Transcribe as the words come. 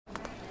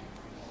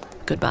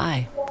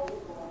goodbye.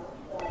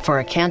 For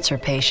a cancer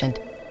patient,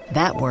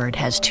 that word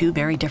has two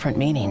very different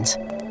meanings.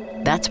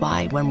 That's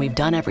why when we've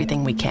done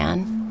everything we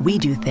can, we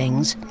do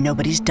things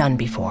nobody's done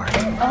before.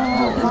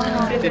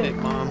 I did it,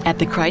 Mom. At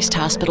the Christ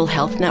Hospital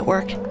Health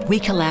Network, we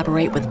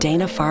collaborate with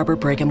Dana-Farber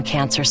Brigham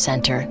Cancer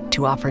Center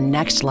to offer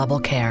next-level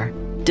care,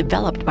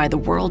 developed by the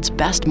world's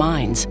best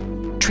minds.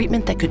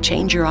 Treatment that could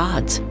change your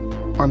odds,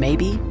 or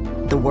maybe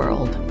the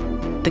world.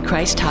 The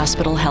Christ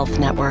Hospital Health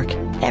Network,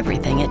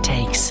 everything it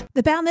takes.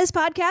 The Pound This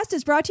Podcast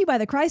is brought to you by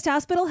the Christ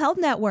Hospital Health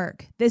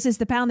Network. This is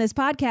the Pound This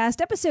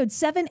Podcast, episode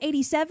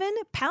 787,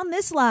 Pound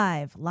This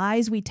Live,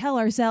 Lies We Tell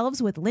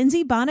Ourselves with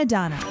Lindsey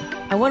Bonadonna.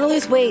 I want to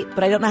lose weight,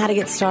 but I don't know how to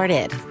get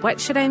started. What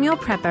should I meal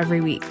prep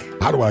every week?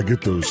 How do I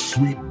get those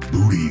sweet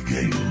booty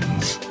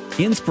gains?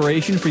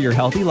 Inspiration for your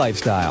healthy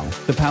lifestyle.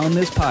 The Pound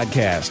This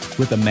Podcast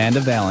with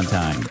Amanda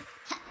Valentine.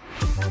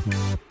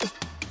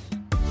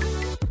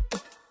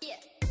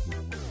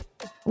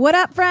 What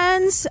up,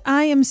 friends?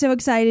 I am so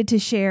excited to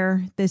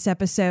share this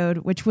episode,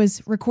 which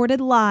was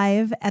recorded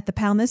live at the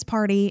Pound This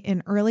party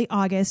in early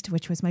August,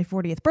 which was my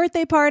 40th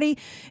birthday party.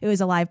 It was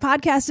a live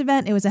podcast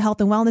event. It was a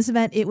health and wellness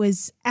event. It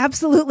was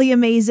absolutely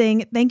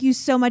amazing. Thank you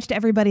so much to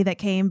everybody that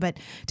came. But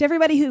to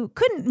everybody who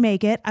couldn't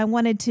make it, I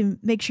wanted to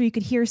make sure you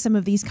could hear some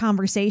of these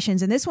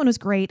conversations. And this one was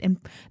great and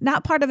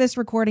not part of this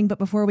recording, but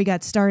before we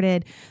got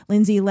started,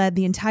 Lindsey led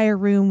the entire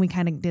room. We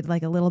kind of did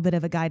like a little bit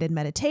of a guided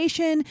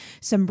meditation,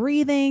 some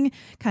breathing,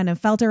 kind of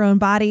felt our own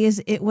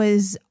bodies. It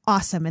was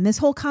awesome. And this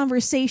whole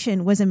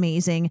conversation was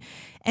amazing.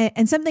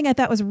 And something I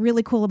thought was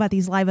really cool about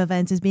these live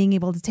events is being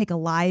able to take a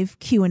live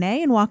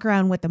Q&A and walk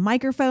around with the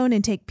microphone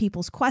and take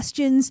people's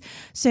questions.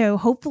 So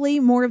hopefully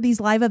more of these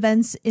live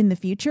events in the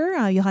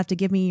future. You'll have to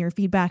give me your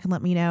feedback and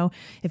let me know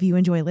if you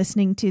enjoy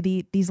listening to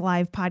these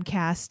live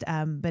podcasts.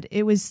 But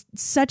it was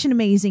such an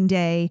amazing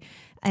day.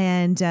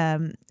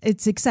 And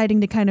it's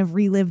exciting to kind of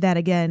relive that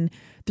again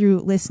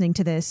through listening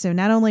to this. So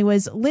not only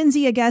was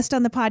Lindsey a guest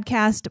on the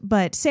podcast,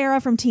 but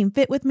Sarah from Team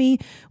Fit With Me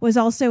was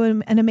also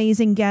an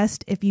amazing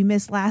guest. If you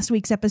missed last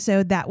week's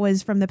episode, that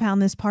was from the Pound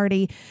This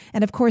party.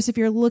 And of course, if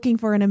you're looking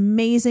for an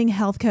amazing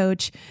health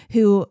coach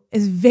who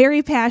is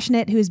very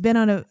passionate, who's been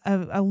on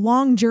a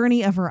long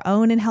journey of her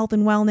own in health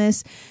and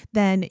wellness,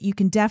 then you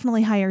can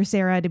definitely hire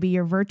Sarah to be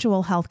your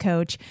virtual health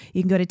coach.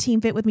 You can go to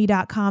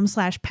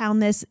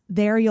teamfitwithme.com/poundthis.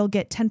 There you'll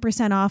get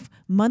 10% off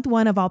month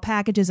one of all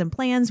packages and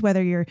plans,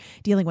 whether you're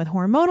dealing with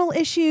hormonal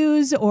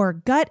issues or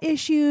gut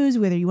issues,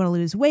 whether you want to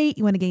lose weight,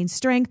 you want to gain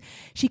strength.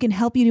 She can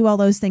help you do all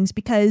those things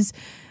because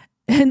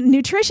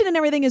nutrition and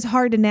everything is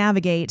hard to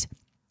navigate,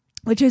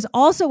 which is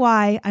also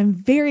why I'm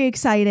very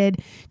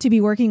excited to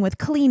be working with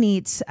Clean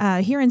Eats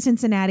here in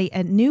Cincinnati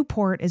at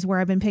Newport is where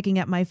I've been picking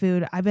up my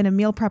food. I've been a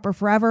meal prepper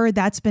forever.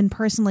 That's been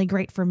personally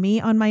great for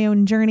me on my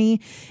own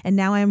journey. And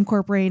now I'm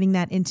incorporating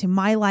that into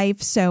my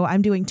life. So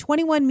I'm doing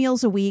 21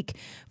 meals a week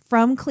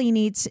from Clean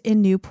Eats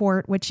in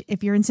Newport, which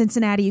if you're in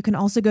Cincinnati, you can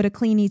also go to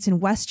Clean Eats in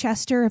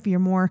Westchester if you're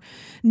more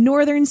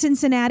northern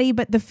Cincinnati.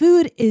 But the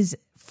food is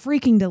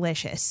freaking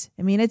delicious.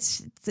 I mean,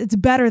 it's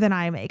better than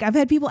I make. I've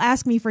had people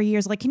ask me for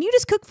years, like, can you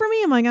just cook for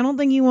me? I'm like, I don't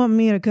think you want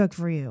me to cook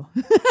for you.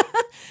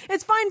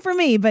 It's fine for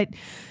me, but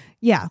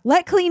yeah,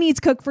 let Clean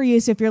Eats cook for you.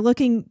 So if you're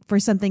looking for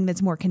something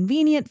that's more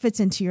convenient, fits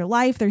into your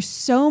life, there's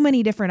so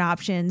many different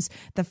options.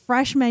 The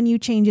fresh menu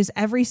changes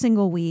every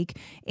single week.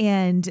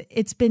 And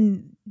it's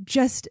been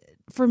just,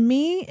 for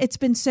me, it's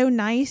been so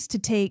nice to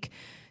take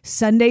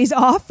Sundays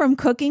off from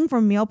cooking,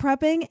 from meal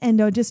prepping, and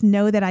to just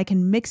know that I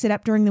can mix it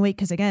up during the week.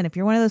 Because again, if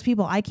you're one of those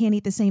people, I can't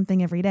eat the same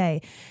thing every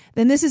day,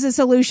 then this is a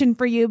solution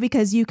for you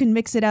because you can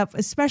mix it up,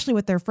 especially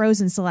with their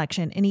frozen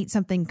selection, and eat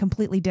something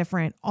completely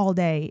different all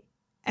day,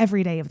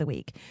 every day of the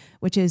week,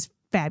 which is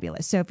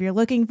fabulous. So if you're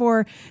looking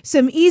for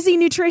some easy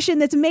nutrition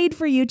that's made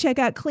for you, check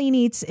out Clean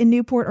Eats in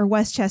Newport or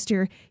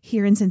Westchester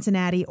here in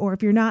Cincinnati. Or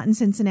if you're not in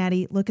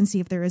Cincinnati, look and see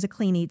if there is a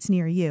Clean Eats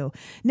near you.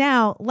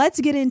 Now, let's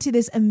get into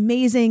this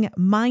amazing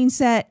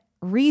mindset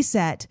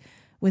reset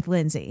with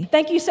Lindsey.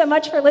 Thank you so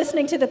much for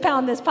listening to the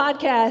Pound This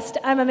Podcast.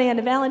 I'm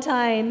Amanda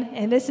Valentine,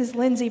 and this is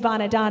Lindsey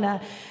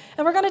Bonadonna.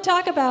 And we're going to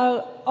talk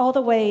about all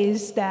the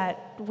ways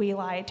that we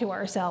lie to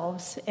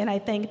ourselves. And I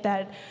think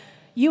that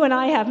you and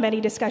I have many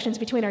discussions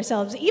between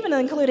ourselves, even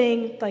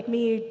including like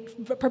me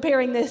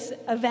preparing this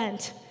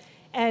event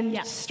and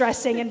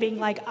stressing and being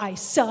like, I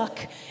suck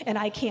and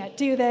I can't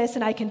do this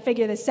and I can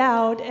figure this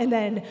out. And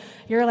then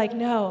you're like,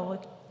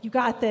 no, you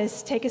got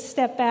this. Take a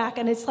step back.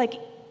 And it's like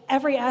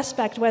every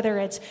aspect, whether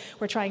it's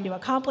we're trying to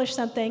accomplish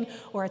something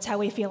or it's how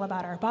we feel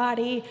about our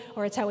body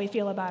or it's how we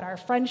feel about our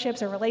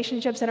friendships or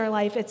relationships in our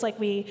life. It's like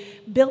we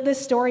build this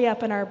story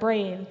up in our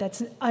brain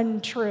that's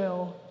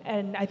untrue.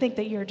 And I think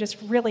that you're just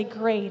really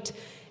great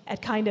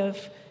at kind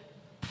of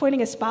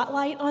pointing a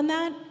spotlight on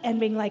that and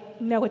being like,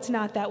 no, it's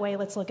not that way.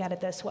 Let's look at it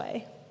this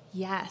way.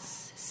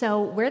 Yes.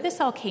 So where this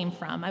all came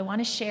from, I want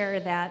to share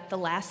that the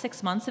last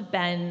 6 months I've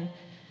been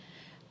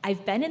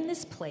in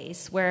this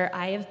place where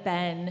I have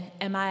been,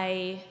 am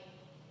I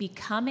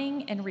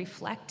becoming and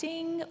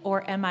reflecting,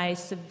 or am I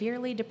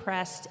severely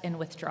depressed and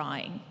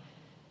withdrawing?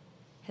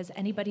 Has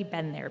anybody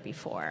been there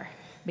before?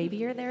 Maybe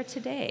you're there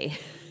today.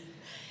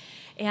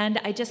 And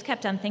I just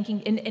kept on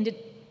thinking, and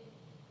it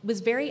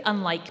was very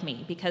unlike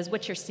me, because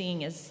what you're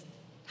seeing is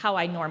how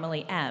I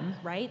normally am,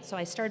 right? So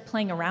I started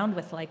playing around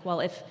with like, well,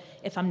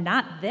 if I'm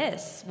not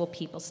this, will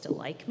people still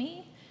like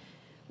me?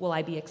 Will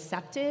I be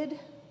accepted?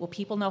 Will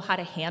people know how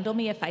to handle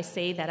me if I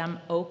say that I'm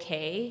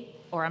okay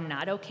or I'm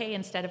not okay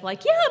instead of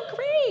like, yeah, I'm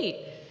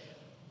great?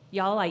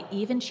 Y'all, I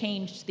even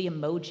changed the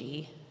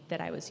emoji that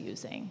I was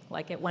using.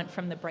 Like, it went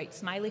from the bright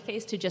smiley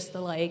face to just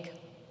the like,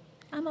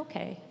 I'm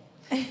okay.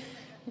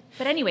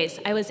 But anyways,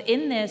 I was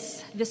in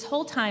this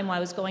whole time while I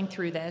was going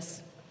through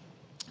this,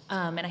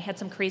 and I had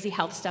some crazy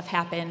health stuff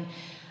happen.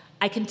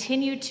 I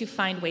continued to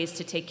find ways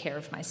to take care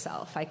of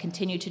myself. I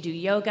continued to do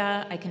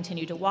yoga. I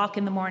continued to walk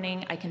in the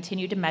morning. I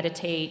continued to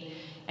meditate,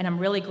 and I'm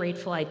really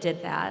grateful I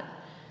did that,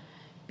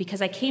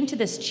 because I came to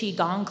this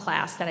Qigong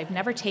class that I've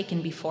never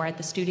taken before at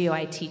the studio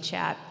I teach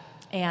at,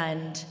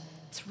 and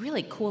it's a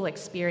really cool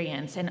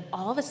experience. And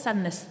all of a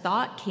sudden, this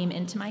thought came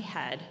into my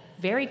head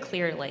very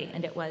clearly,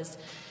 and it was,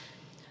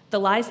 the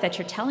lies that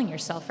you're telling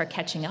yourself are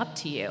catching up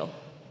to you.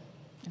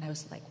 And I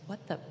was like,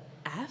 what the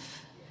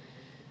F?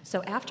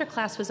 So after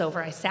class was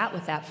over, I sat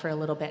with that for a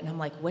little bit, and I'm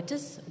like, what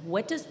does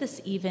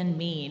this even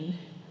mean?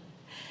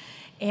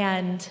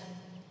 And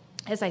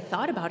as I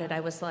thought about it,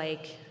 I was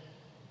like,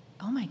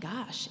 oh my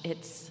gosh,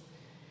 it's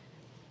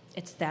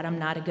that I'm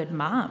not a good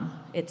mom.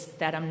 It's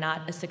that I'm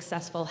not a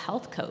successful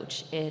health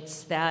coach.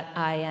 It's that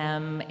I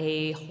am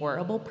a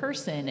horrible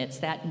person. It's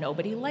that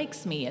nobody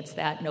likes me. It's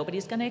that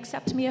nobody's going to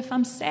accept me if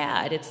I'm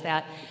sad. It's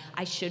that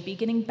I should be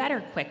getting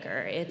better quicker.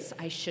 It's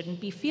I shouldn't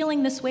be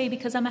feeling this way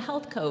because I'm a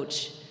health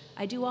coach.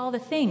 I do all the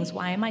things.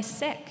 Why am I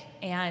sick?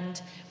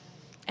 And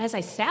as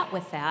I sat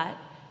with that,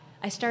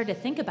 I started to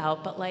think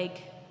about, but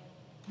like,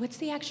 what's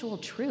the actual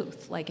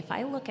truth? Like, if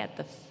I look at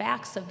the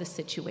facts of the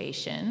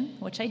situation,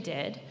 which I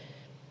did,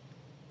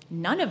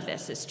 none of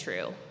this is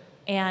true.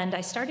 And I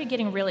started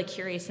getting really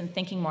curious and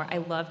thinking more. I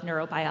love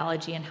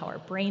neurobiology and how our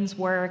brains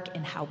work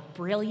and how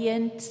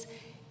brilliant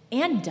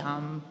and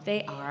dumb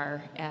they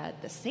are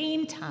at the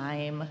same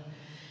time.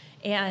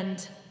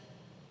 And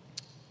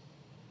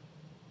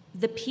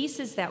the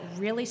pieces that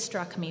really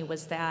struck me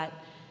was that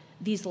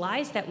these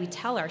lies that we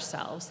tell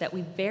ourselves, that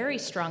we very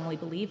strongly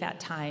believe at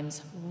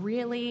times,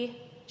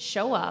 really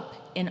show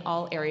up in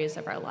all areas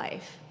of our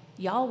life.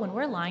 Y'all, when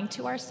we're lying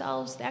to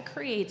ourselves, that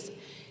creates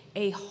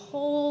a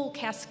whole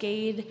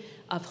cascade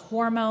of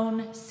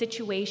hormone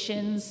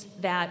situations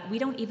that we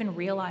don't even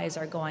realize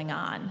are going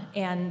on.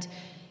 And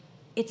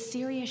it's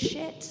serious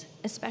shit,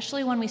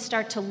 especially when we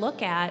start to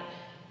look at,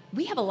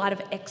 we have a lot of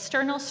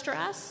external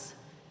stress,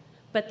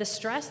 but the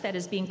stress that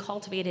is being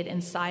cultivated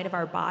inside of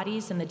our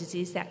bodies and the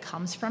disease that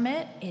comes from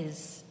it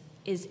is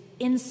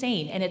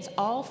insane. And it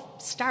all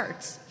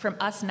starts from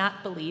us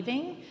not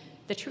believing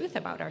the truth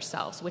about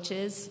ourselves, which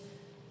is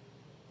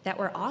that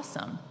we're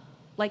awesome.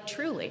 Like,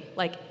 truly,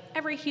 like,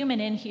 every human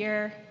in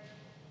here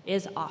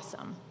is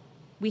awesome.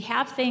 We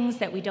have things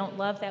that we don't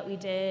love that we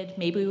did,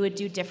 maybe we would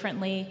do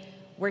differently.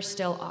 We're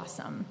still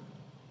awesome.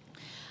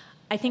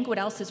 I think what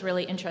else is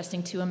really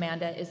interesting too,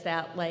 Amanda, is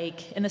that,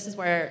 like, and this is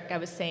where I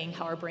was saying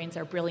how our brains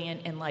are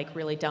brilliant and like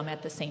really dumb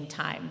at the same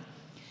time.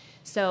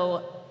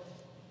 So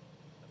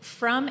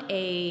from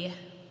a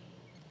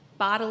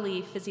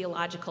bodily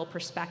physiological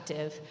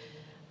perspective,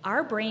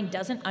 our brain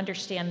doesn't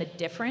understand the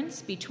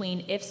difference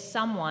between if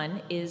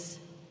someone is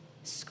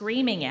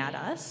screaming at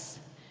us,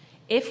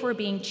 if we're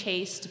being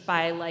chased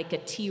by like a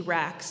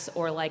T-Rex,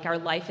 or like our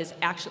life is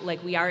actually,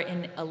 like we are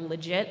in a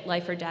legit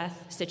life or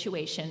death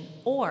situation,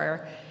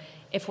 or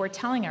if we're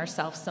telling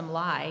ourselves some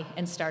lie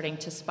and starting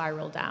to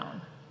spiral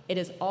down. It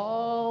is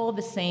all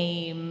the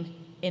same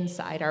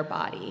inside our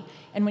body.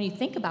 And when you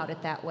think about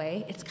it that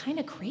way, it's kind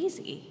of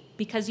crazy,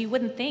 because you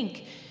wouldn't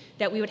think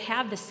that we would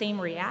have the same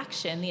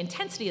reaction. The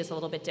intensity is a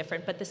little bit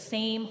different, but the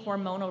same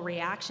hormonal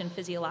reaction,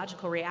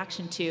 physiological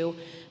reaction to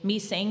me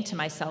saying to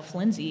myself,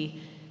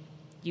 Lindsey,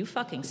 you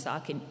fucking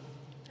suck, and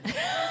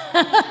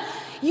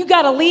you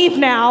gotta leave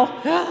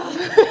now.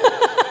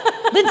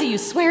 Lindsey, you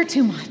swear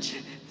too much.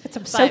 Put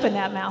some soap in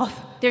that mouth.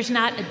 There's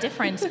not a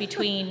difference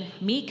between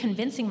me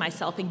convincing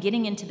myself and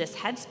getting into this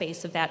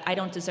headspace of that I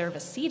don't deserve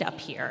a seat up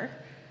here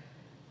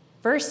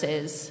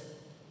versus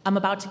I'm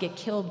about to get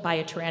killed by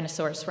a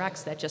Tyrannosaurus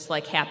Rex that just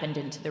like happened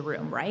into the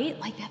room, right?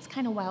 Like, that's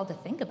kind of wild to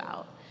think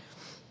about.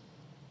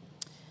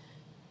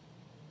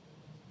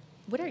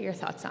 What are your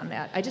thoughts on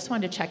that? I just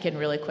wanted to check in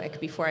really quick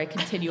before I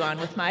continue on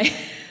with my...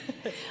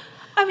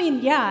 I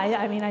mean, yeah,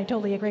 I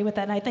totally agree with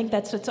that. And I think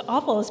that's what's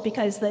awful is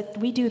because that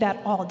we do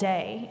that all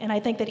day. And I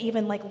think that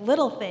even like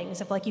little things,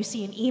 if like you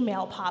see an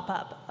email pop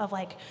up of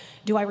like,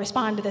 do I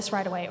respond to this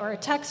right away, or a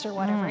text or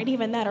whatever, and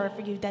even that, or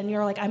if you, then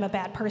you're like, I'm a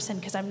bad person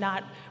because I'm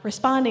not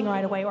responding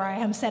right away, or I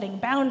am setting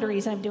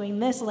boundaries and I'm doing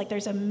this. Like,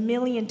 there's a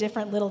million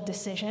different little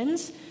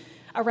decisions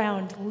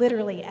around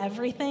literally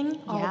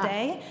everything all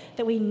day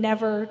that we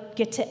never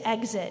get to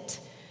exit.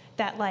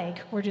 That like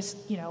we're just,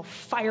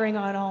 firing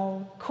on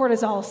all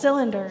cortisol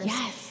cylinders,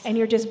 and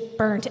you're just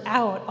burnt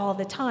out all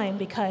the time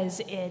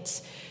because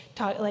it's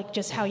like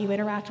just how you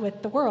interact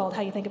with the world,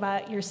 how you think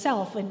about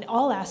yourself in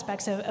all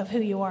aspects of who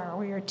you are,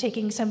 where you're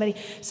taking somebody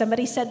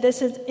said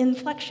this is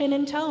inflection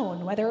and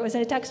tone, whether it was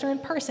in a text or in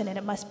person, and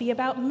it must be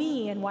about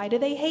me, and why do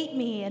they hate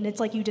me? And it's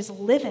like you just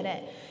live in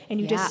it,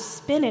 and you just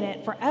spin in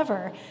it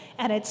forever.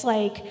 And it's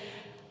like,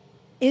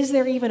 is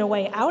there even a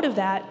way out of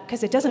that?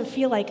 Because it doesn't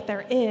feel like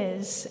there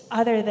is,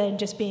 other than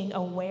just being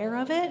aware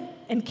of it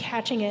and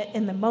catching it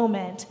in the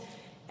moment,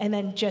 and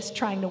then just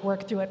trying to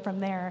work through it from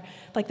there.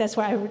 Like, that's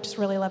why I just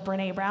really love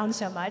Brene Brown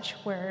so much,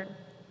 where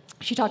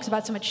she talks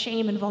about so much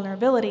shame and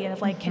vulnerability, and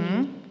can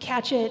you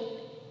catch it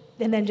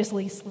and then just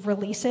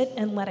release it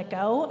and let it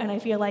go? And I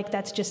feel like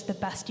that's just the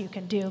best you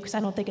can do, because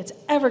I don't think it's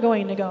ever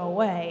going to go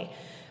away.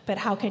 But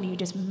how can you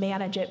just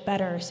manage it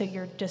better so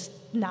you're just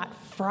not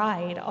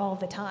fried all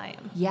the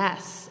time?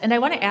 Yes. And I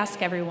want to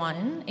ask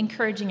everyone,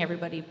 encouraging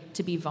everybody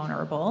to be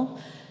vulnerable,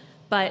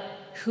 but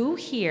who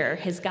here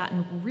has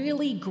gotten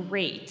really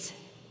great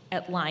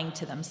at lying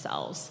to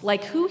themselves?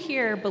 Like, who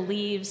here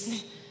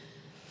believes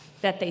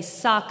that they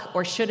suck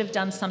or should have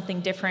done something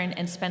different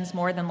and spends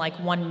more than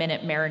 1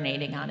 minute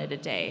marinating on it a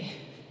day?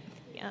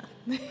 Yeah.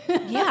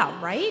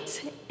 Yeah,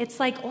 right? It's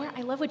like, or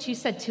I love what you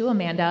said too,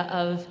 Amanda,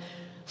 of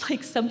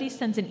somebody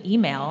sends an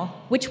email,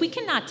 which we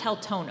cannot tell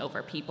tone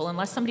over people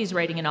unless somebody's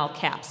writing in all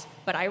caps.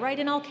 But I write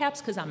in all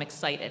caps because I'm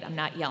excited. I'm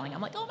not yelling.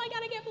 I'm like, oh my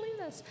God, I can't believe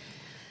this.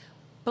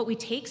 But we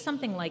take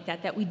something like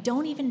that we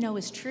don't even know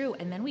is true,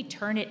 and then we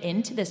turn it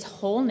into this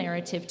whole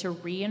narrative to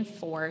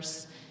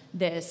reinforce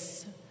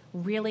this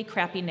really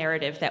crappy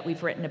narrative that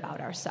we've written about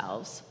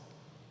ourselves.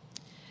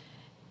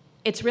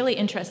 It's really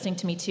interesting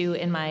to me, too,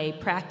 in my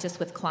practice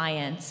with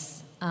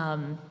clients.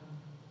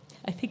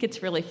 I think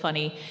it's really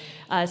funny.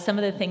 Some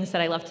of the things that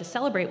I love to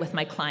celebrate with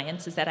my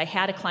clients is that I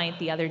had a client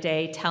the other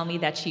day tell me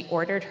that she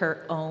ordered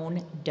her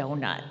own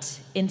donut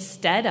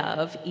instead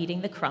of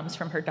eating the crumbs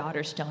from her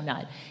daughter's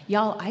donut.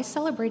 Y'all, I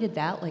celebrated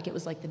that like it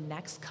was like the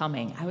next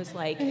coming. I was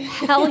like,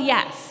 hell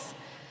yes.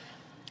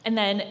 And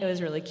then it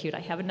was really cute. I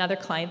have another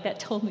client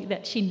that told me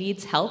that she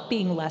needs help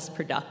being less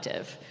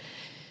productive.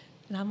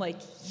 And I'm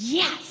like,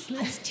 yes,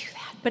 let's do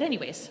that. But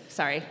anyways,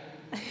 sorry.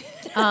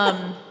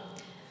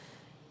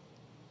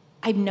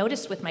 I've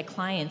noticed with my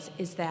clients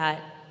is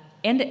that,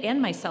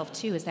 and myself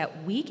too, is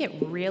that we get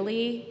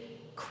really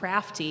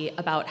crafty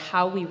about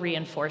how we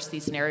reinforce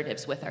these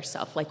narratives with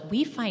ourselves. Like,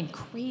 we find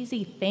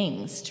crazy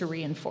things to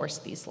reinforce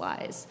these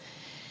lies.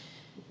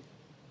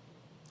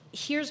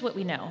 Here's what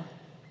we know.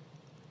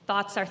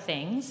 Thoughts are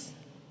things,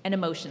 and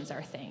emotions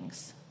are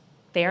things.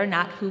 They are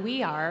not who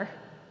we are.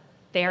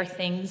 They are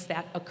things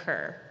that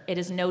occur. It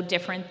is no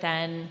different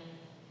than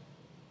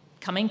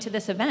coming to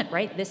this event,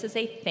 right? This is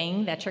a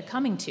thing that you're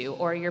coming to,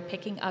 or you're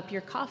picking up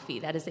your coffee.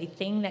 That is a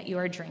thing that you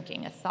are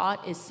drinking. A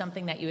thought is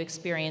something that you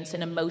experience.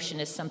 An emotion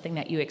is something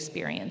that you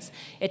experience.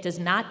 It does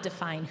not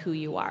define who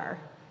you are,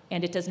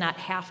 and it does not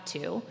have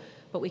to,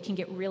 but we can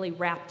get really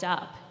wrapped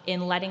up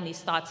in letting these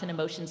thoughts and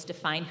emotions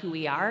define who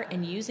we are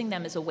and using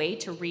them as a way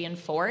to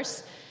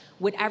reinforce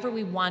whatever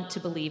we want to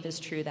believe is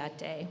true that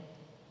day.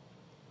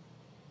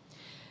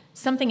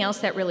 Something else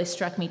that really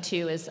struck me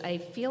too is I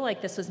feel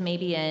like this was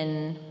maybe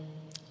in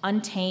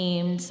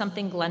Untamed,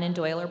 something Glennon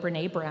Doyle or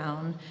Brene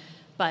Brown,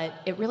 but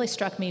it really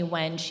struck me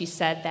when she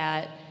said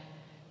that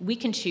we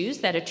can choose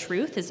that a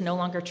truth is no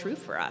longer true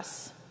for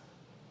us.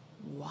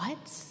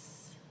 What?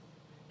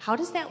 How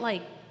does that,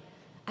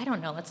 I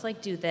don't know, let's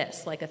do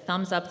this, like a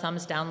thumbs up,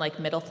 thumbs down,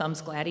 middle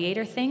thumbs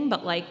gladiator thing,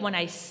 but when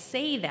I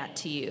say that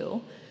to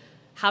you,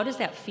 how does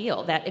that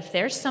feel? That if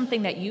there's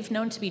something that you've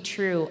known to be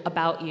true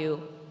about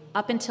you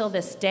up until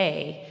this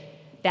day,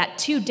 that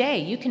today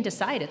you can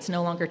decide it's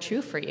no longer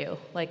true for you.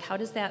 How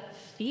does that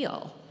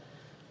feel?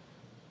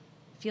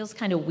 Feels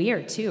kind of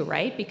weird too,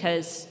 right?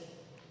 Because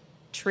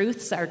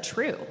truths are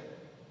true.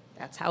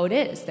 That's how it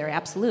is. They're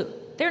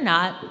absolute. They're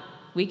not.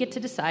 We get to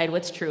decide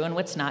what's true and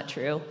what's not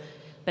true.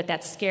 But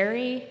that's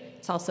scary.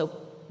 It's also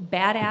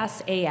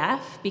badass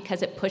AF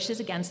because it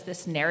pushes against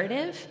this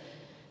narrative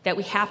that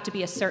we have to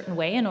be a certain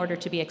way in order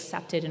to be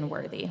accepted and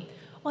worthy.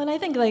 Well, and I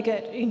think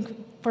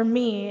for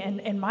me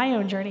and my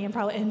own journey,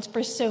 and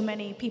for so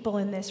many people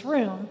in this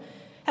room,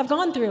 have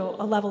gone through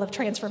a level of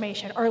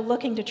transformation or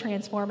looking to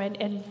transform it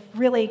and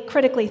really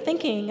critically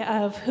thinking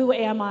of who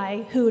am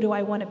I, who do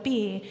I want to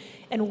be,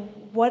 and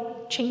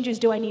what changes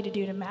do I need to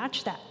do to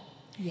match that.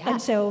 Yeah.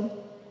 And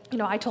so,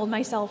 I told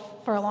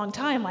myself for a long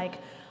time,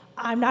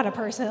 I'm not a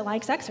person that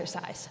likes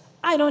exercise.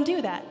 I don't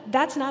do that.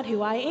 That's not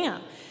who I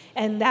am.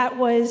 And that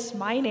was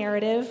my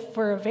narrative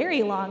for a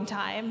very long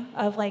time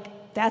of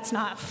that's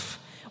not,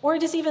 or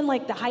just even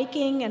the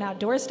hiking and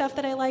outdoor stuff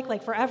that I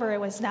like forever,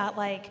 it was not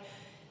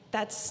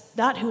that's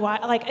not who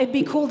it'd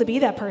be cool to be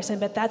that person,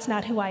 but that's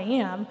not who I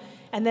am.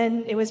 And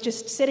then it was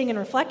just sitting and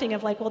reflecting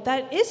of well,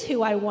 that is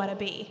who I want to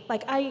be.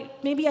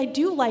 Maybe I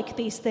do like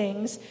these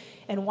things,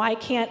 and why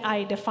can't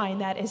I define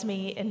that as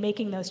me and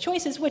making those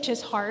choices, which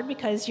is hard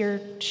because you're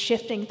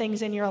shifting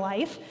things in your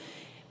life.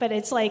 But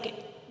it's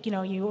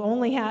you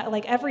only have,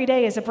 like, every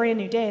day is a brand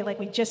new day. Like,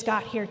 we just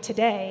got here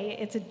today.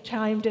 It's a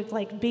time to,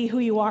 like, be who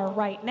you are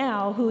right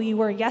now. Who you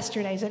were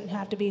yesterday doesn't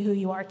have to be who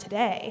you are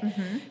today.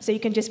 So you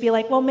can just be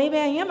like, well, maybe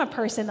I am a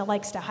person that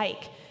likes to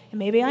hike. And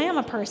maybe I am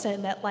a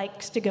person that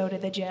likes to go to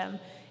the gym.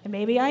 And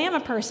maybe I am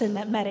a person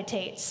that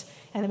meditates.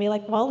 And then be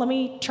like, well, let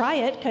me try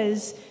it,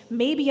 because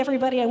maybe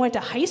everybody I went to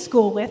high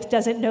school with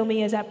doesn't know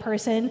me as that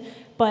person,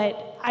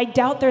 but I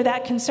doubt they're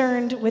that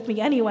concerned with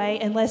me anyway,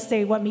 unless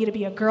they want me to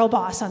be a girl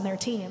boss on their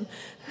team.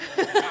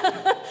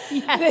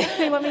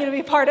 They want me to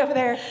be part of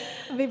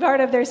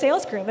their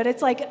sales crew. But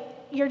it's like,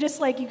 you're just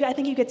like, I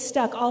think you get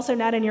stuck also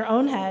not in your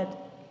own head,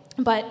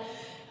 but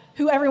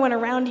who everyone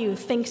around you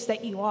thinks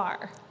that you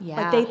are. Yeah.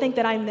 Like, they think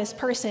that I'm this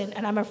person,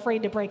 and I'm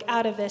afraid to break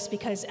out of this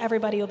because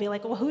everybody will be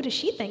like, well, who does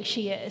she think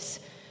she is?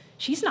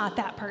 She's not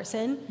that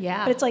person.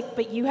 Yeah. But it's like,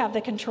 but you have the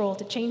control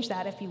to change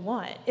that if you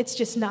want. It's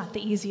just not the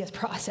easiest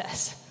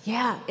process.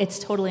 Yeah, it's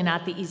totally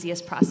not the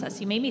easiest process.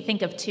 You made me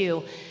think of,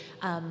 too,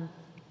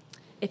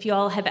 if you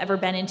all have ever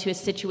been into a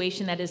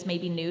situation that is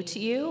maybe new to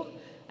you.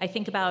 I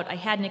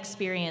had an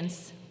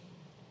experience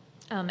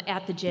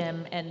at the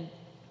gym and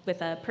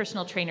with a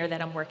personal trainer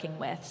that I'm working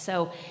with.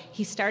 So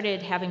he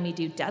started having me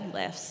do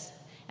deadlifts.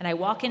 And I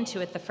walk into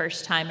it the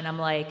first time and I'm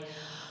like,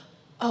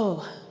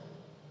 oh,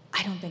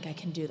 I don't think I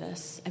can do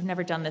this. I've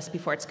never done this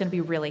before. It's going to be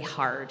really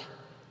hard.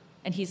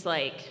 And he's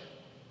like,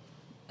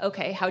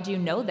 okay, how do you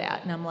know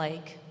that? And I'm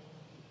like,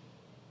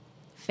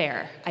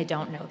 fair, I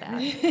don't know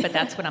that. But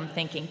that's what I'm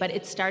thinking. But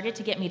it started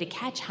to get me to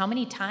catch how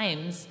many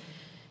times,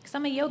 because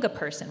I'm a yoga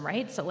person,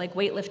 right? So like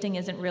weightlifting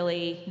isn't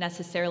really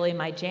necessarily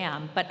my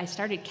jam. But I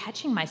started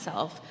catching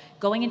myself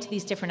going into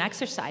these different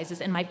exercises.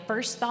 And my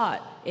first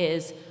thought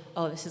is,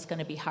 oh, this is going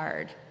to be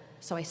hard.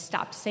 So I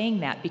stopped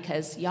saying that,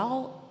 because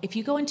y'all, if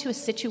you go into a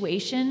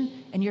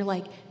situation and you're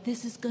like,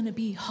 this is going to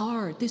be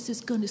hard, this is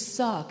going to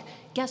suck,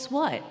 guess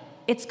what?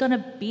 It's going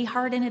to be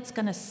hard and it's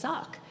going to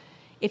suck.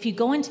 If you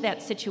go into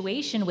that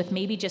situation with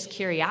maybe just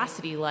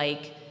curiosity,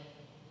 like,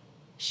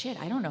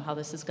 shit, I don't know how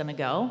this is going to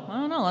go.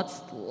 I don't know.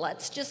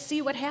 Let's just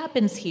see what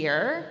happens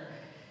here.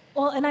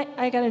 Well, and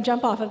I got to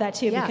jump off of that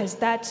too, Yeah. because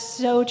that's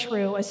so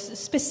true,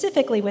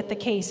 specifically with the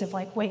case of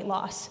like weight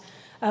loss,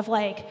 of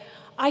like,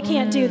 I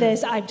can't do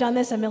this. I've done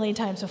this a million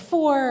times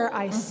before.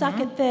 I suck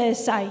at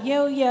this. I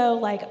yo-yo.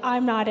 Like,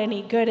 I'm not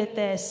any good at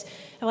this.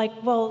 I'm like,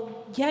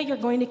 well, yeah, you're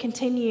going to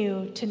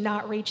continue to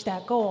not reach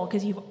that goal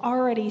because you've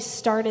already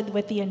started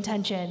with the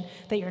intention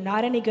that you're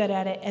not any good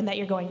at it and that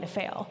you're going to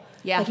fail.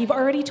 Yeah. Like, you've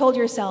already told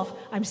yourself,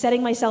 I'm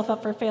setting myself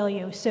up for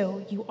failure,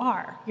 so you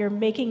are. You're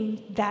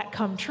making that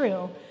come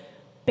true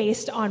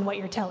based on what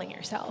you're telling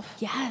yourself.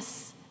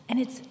 Yes. And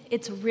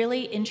it's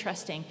really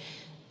interesting.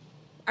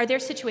 Are there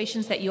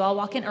situations that you all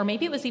walk in, or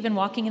maybe it was even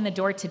walking in the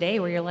door today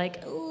where you're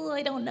like, oh,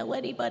 I don't know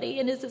anybody,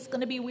 and is this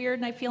going to be weird,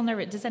 and I feel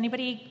nervous? Does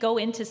anybody go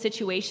into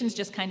situations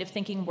just kind of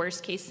thinking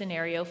worst case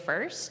scenario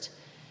first?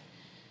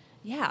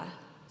 Yeah.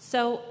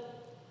 So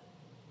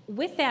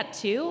with that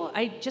too,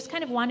 I just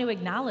kind of want to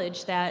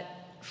acknowledge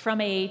that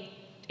from a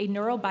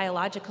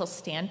neurobiological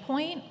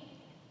standpoint,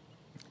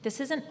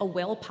 this isn't a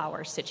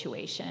willpower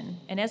situation.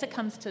 And as it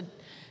comes to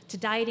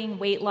dieting,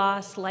 weight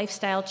loss,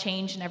 lifestyle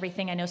change, and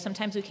everything, I know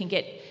sometimes we can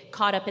get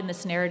caught up in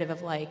this narrative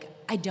of like,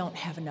 I don't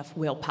have enough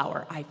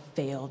willpower. I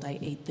failed. I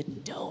ate the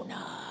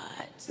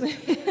donuts.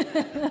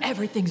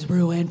 Everything's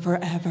ruined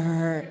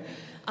forever.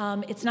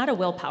 It's not a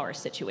willpower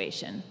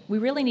situation. We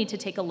really need to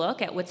take a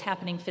look at what's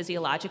happening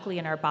physiologically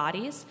in our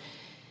bodies.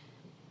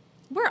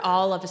 We're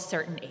all of a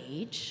certain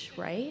age,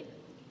 right?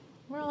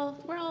 We're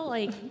all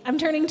like... I'm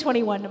turning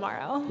 21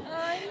 tomorrow.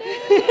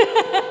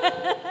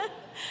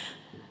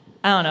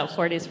 I don't know,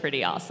 40 is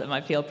pretty awesome.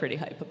 I feel pretty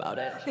hype about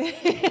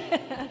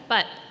it.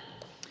 But,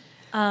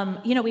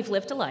 we've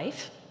lived a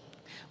life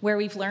where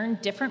we've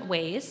learned different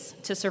ways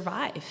to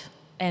survive.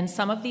 And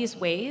some of these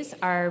ways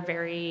are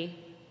very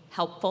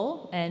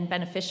helpful and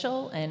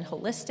beneficial and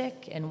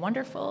holistic and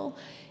wonderful.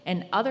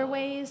 And other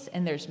ways,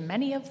 and there's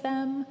many of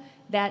them,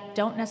 that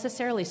don't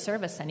necessarily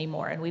serve us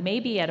anymore. And we may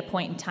be at a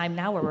point in time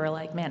now where we're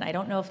like, man, I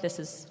don't know if this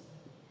is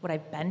what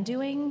I've been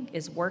doing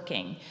is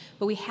working.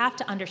 But we have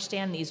to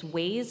understand these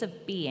ways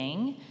of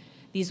being,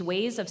 these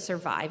ways of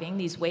surviving,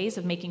 these ways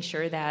of making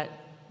sure that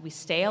we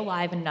stay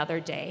alive another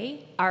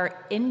day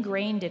are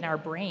ingrained in our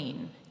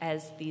brain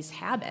as these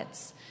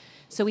habits.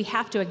 So we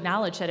have to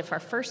acknowledge that if our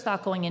first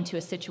thought going into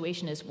a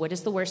situation is, what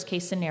is the worst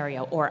case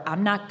scenario, or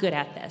I'm not good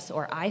at this,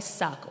 or I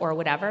suck, or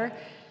whatever,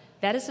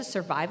 that is a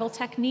survival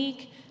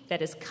technique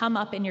that has come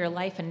up in your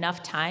life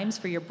enough times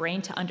for your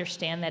brain to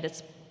understand that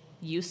it's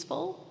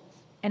useful,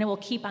 and it will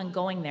keep on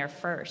going there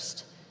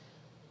first.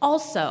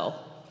 Also,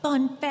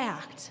 fun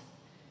fact,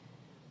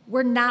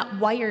 we're not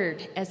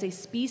wired as a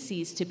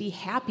species to be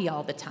happy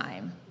all the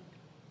time.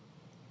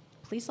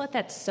 Please let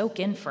that soak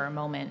in for a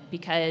moment,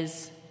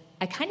 because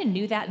I kind of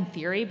knew that in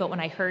theory, but when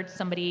I heard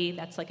somebody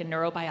that's like a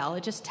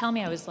neurobiologist tell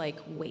me, I was like,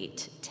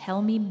 wait,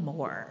 tell me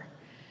more.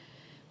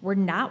 We're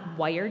not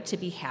wired to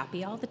be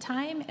happy all the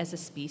time as a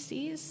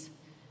species.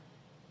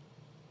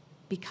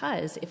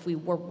 Because if we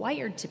were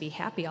wired to be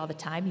happy all the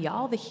time,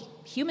 y'all, the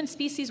human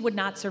species would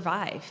not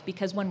survive.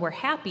 Because when we're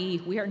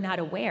happy, we are not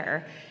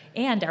aware.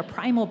 And our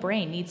primal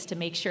brain needs to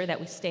make sure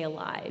that we stay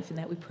alive and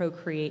that we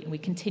procreate and we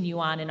continue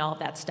on and all of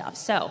that stuff.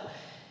 So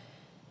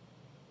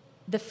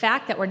the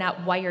fact that we're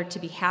not wired to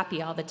be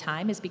happy all the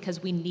time is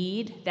because we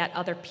need that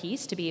other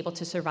piece to be able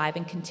to survive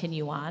and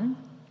continue on.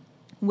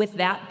 With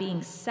that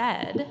being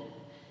said,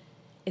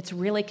 it's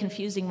really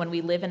confusing when we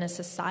live in a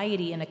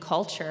society and a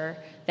culture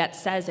that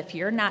says if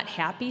you're not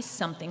happy,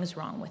 something's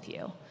wrong with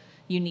you.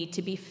 You need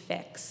to be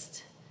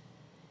fixed.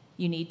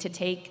 You need to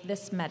take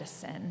this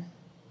medicine.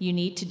 You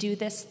need to do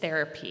this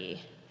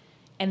therapy.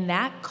 And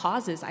that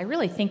causes, I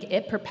really think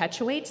it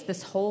perpetuates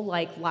this whole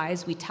like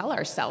lies we tell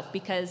ourselves,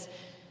 because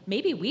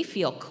maybe we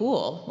feel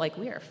cool, like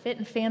we are fit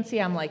and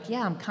fancy. I'm like,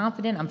 yeah, I'm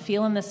confident, I'm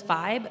feeling this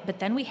vibe. But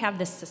then we have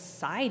this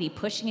society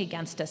pushing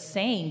against us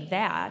saying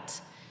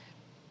that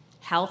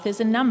health is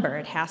a number.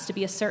 It has to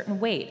be a certain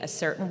weight, a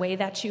certain way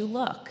that you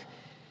look.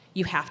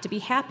 You have to be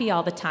happy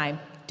all the time.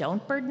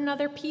 Don't burden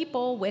other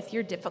people with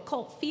your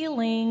difficult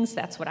feelings.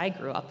 That's what I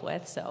grew up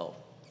with, so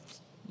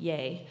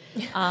yay.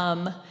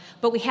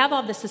 But we have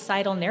all the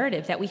societal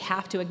narrative that we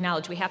have to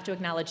acknowledge. We have to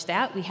acknowledge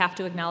that. We have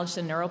to acknowledge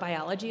the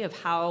neurobiology of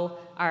how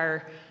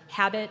our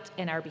habit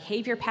and our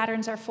behavior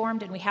patterns are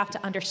formed, and we have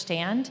to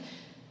understand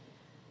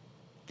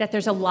that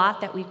there's a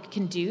lot that we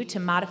can do to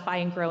modify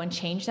and grow and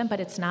change them, but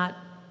it's not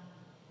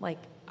like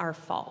our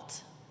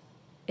fault,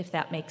 if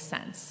that makes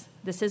sense.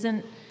 This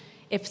isn't,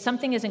 if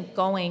something isn't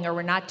going or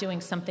we're not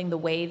doing something the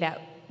way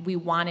that we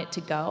want it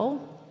to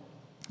go,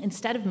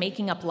 instead of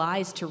making up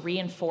lies to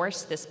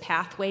reinforce this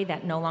pathway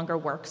that no longer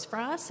works for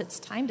us, it's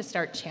time to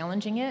start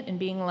challenging it and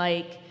being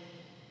like,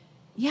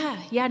 I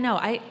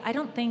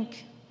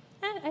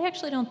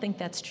actually don't think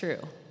that's true.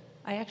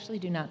 I actually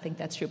do not think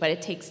that's true. But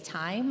it takes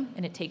time,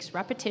 and it takes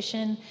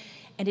repetition,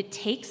 and it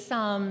takes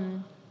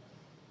some,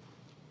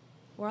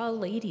 we're all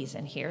ladies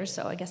in here,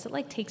 so I guess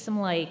it takes some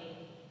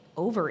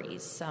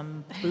ovaries,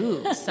 some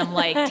boobs,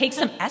 takes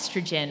some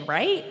estrogen,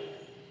 right?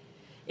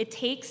 It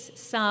takes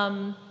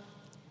some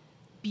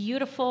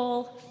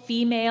beautiful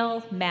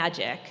female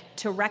magic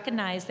to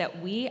recognize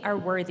that we are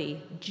worthy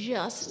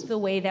just the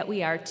way that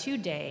we are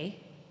today,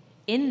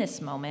 in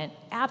this moment,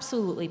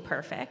 absolutely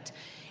perfect.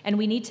 And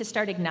we need to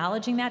start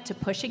acknowledging that to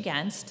push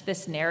against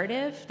this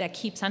narrative that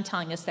keeps on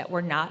telling us that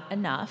we're not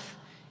enough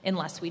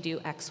unless we do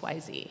X, Y,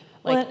 Z.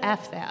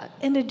 F that.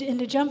 And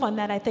to jump on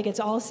that, I think it's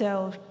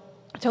also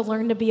to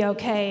learn to be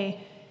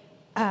okay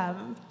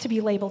to be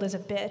labeled as a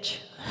bitch.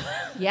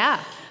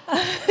 Yeah.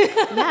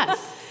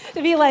 Yes.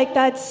 To be like,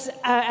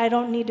 I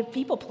don't need to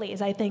people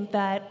please. I think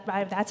that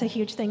that's a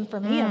huge thing for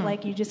me.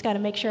 Of you just got to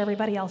make sure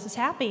everybody else is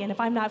happy. And if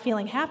I'm not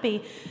feeling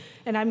happy,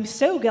 and I'm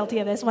so guilty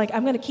of this,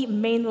 I'm going to keep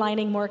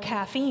mainlining more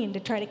caffeine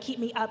to try to keep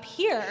me up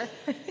here.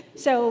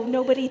 So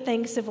nobody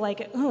thinks of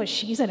oh,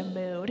 she's in a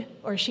mood,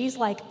 or she's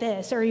like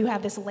this, or you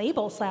have this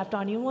label slapped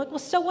on you. I'm like, well,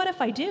 so what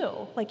if I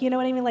do? You know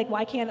what I mean?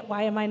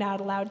 Why am I not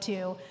allowed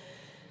to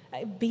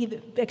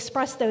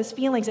express those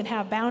feelings and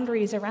have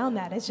boundaries around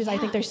that? It's just, I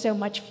think there's so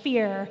much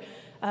fear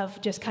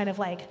of just kind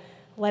of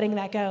letting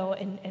that go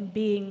and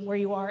being where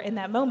you are in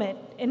that moment.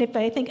 And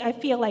I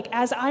feel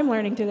as I'm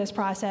learning through this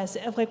process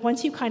of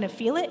once you kind of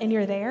feel it and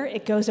you're there,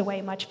 it goes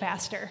away much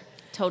faster.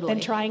 Totally.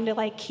 Than trying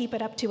to keep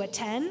it up to a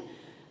 10.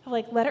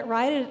 Let it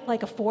ride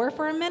at a 4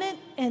 for a minute,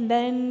 and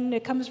then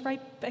it comes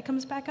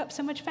back up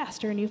so much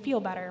faster, and you feel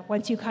better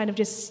once you kind of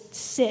just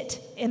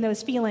sit in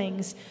those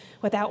feelings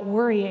without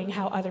worrying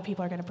how other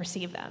people are going to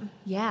perceive them.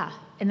 Yeah,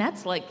 and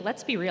that's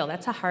let's be real,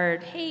 that's a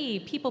hard, hey,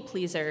 people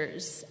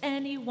pleasers,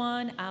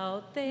 anyone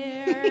out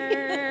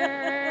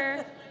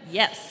there?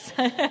 Yes.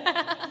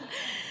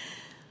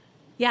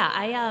 Yeah,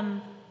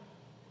 I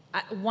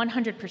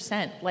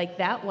 100%,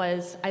 that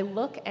was, I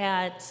look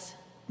at,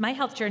 my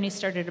health journey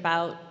started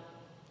about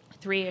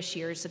 3-ish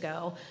years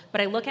ago,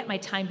 but I look at my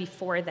time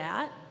before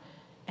that,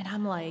 and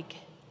I'm like,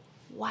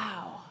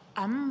 wow,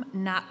 I'm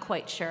not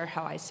quite sure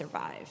how I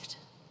survived.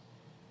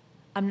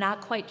 I'm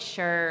not quite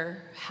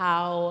sure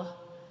how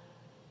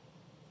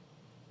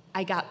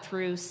I got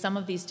through some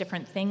of these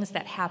different things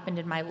that happened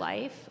in my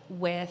life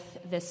with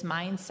this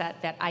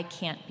mindset that I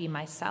can't be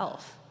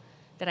myself,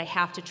 that I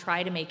have to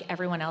try to make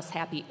everyone else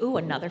happy. Ooh,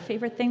 another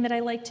favorite thing that I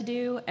like to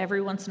do,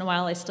 every once in a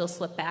while I still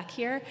slip back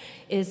here,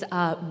 is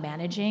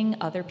managing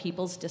other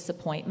people's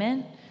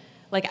disappointment.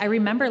 I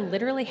remember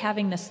literally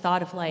having this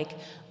thought of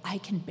I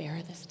can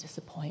bear this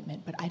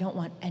disappointment, but I don't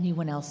want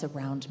anyone else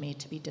around me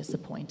to be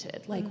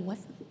disappointed. What?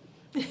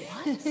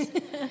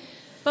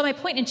 But my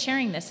point in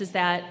sharing this is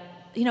that,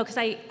 because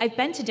I've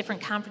been to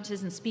different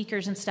conferences and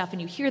speakers and stuff,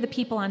 and you hear the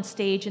people on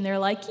stage, and they're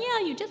like, yeah,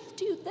 you just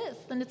do this,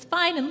 and it's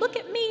fine, and look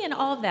at me, and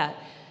all of that.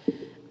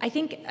 I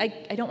think,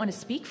 I don't want to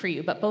speak for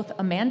you, but both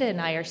Amanda and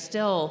I are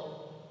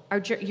still,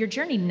 your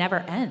journey never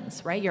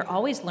ends, right? You're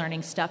always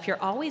learning stuff.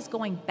 You're always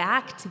going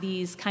back to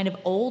these kind of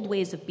old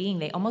ways of being.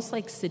 They almost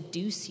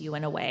seduce you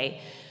in a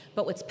way.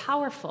 But what's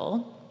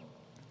powerful,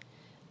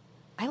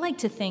 I like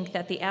to think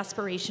that the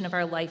aspiration of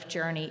our life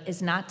journey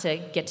is not to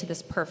get to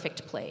this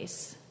perfect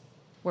place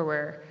where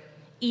we're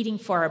eating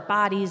for our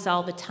bodies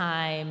all the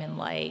time, and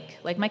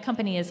like my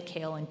company is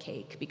kale and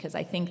cake, because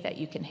I think that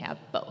you can have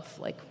both,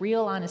 like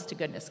real honest to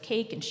goodness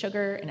cake and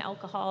sugar and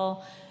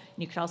alcohol,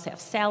 and you could also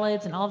have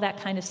salads and all that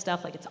kind of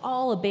stuff. Like, it's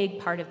all a big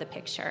part of the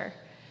picture.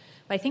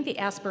 But I think the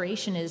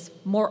aspiration is,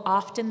 more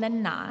often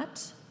than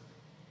not,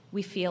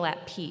 we feel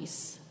at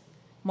peace.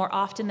 More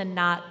often than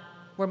not,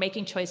 we're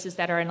making choices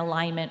that are in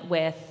alignment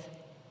with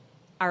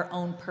our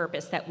own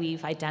purpose that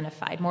we've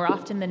identified. More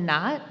often than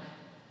not,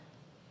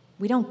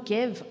 we don't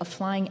give a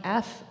flying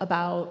F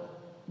about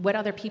what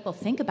other people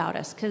think about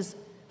us, because,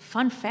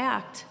 fun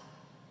fact,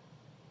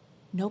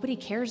 nobody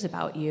cares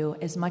about you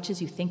as much as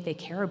you think they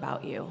care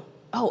about you.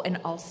 Oh, and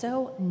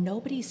also,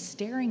 nobody's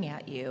staring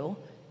at you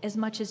as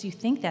much as you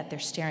think that they're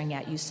staring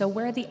at you. So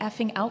wear the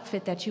effing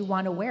outfit that you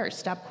want to wear.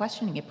 Stop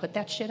questioning it. Put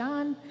that shit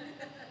on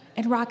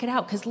and rock it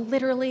out, because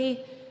literally,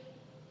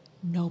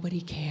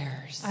 nobody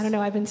cares. I don't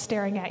know, I've been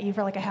staring at you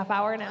for like a half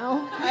hour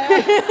now.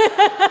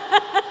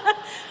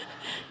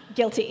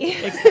 Guilty.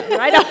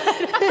 Right on.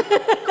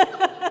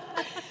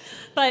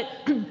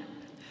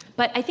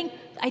 But I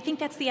think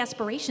that's the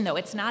aspiration, though.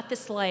 It's not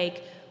this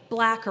like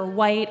black or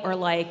white, or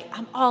like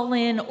I'm all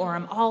in or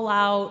I'm all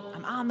out,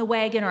 I'm on the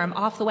wagon or I'm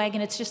off the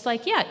wagon. It's just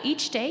like, yeah,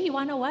 each day, you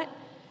want to know what?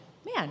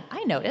 Man,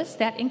 I noticed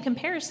that in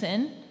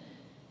comparison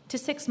to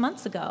 6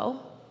 months ago,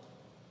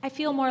 I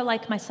feel more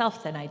like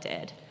myself than I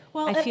did.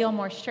 Well, I feel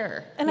more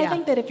sure. And I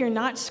think that if you're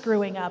not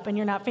screwing up and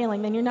you're not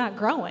failing, then you're not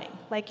growing.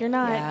 Like, you're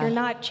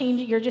not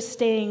changing, you're just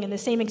staying in the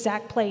same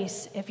exact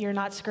place if you're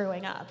not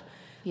screwing up.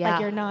 Yeah.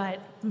 Like, you're not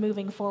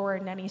moving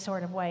forward in any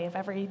sort of way if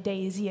every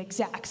day is the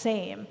exact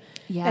same.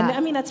 Yeah. And I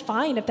mean, that's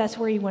fine if that's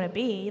where you want to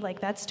be.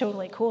 Like, that's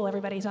totally cool.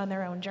 Everybody's on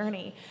their own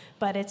journey.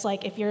 But it's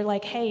like, if you're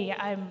like, hey,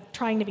 I'm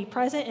trying to be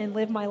present and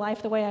live my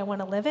life the way I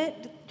want to live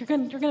it, you're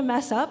gonna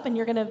mess up, and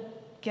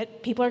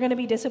people are going to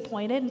be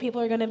disappointed, and people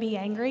are going to be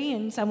angry,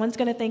 and someone's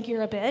going to think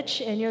you're a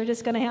bitch, and you're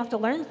just going to have to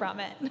learn from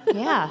it.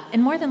 Yeah,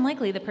 and more than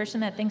likely, the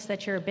person that thinks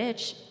that you're a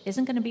bitch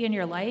isn't going to be in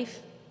your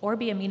life or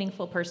be a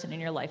meaningful person in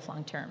your life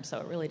long term. So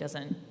it really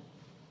doesn't,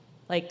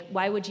 like,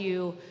 why would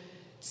you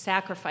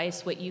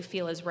sacrifice what you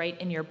feel is right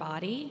in your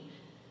body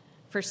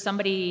for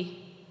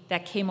somebody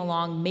that came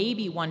along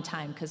maybe one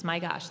time? Because my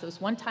gosh, those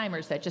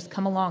one-timers that just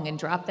come along and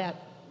drop that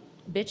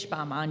bitch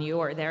bomb on you,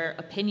 or their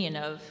opinion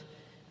of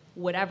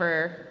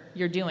whatever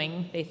you're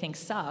doing they think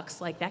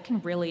sucks, like, that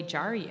can really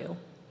jar you.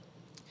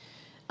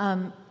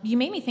 You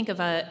made me think of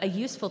a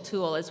useful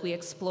tool as we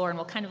explore, and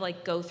we'll kind of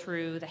like go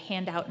through the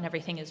handout and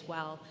everything as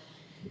well.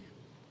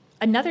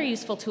 Another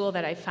useful tool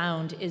that I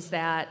found is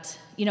that,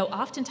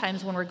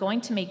 oftentimes when we're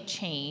going to make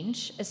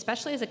change,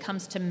 especially as it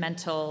comes to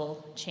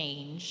mental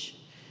change,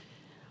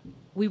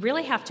 we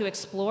really have to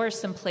explore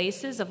some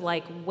places of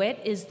like, what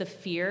is the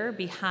fear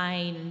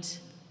behind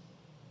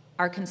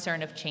our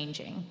concern of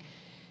changing?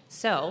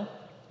 So,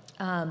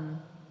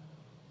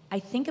 I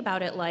think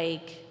about it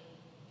like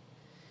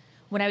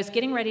when I was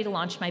getting ready to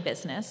launch my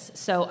business.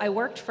 So I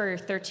worked for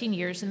 13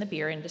 years in the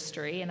beer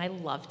industry, and I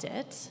loved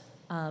it.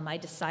 I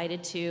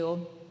decided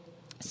to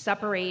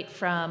separate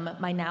from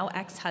my now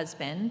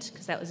ex-husband,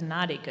 because that was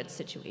not a good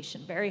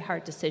situation. Very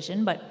hard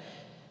decision, but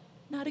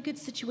not a good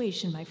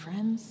situation, my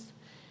friends.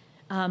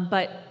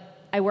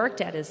 But I worked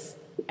at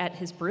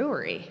his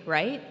brewery,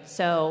 right?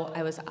 So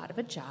I was out of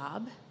a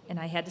job, and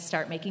I had to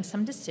start making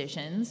some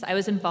decisions. I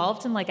was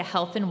involved in like a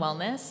health and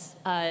wellness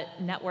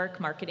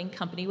network marketing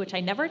company, which I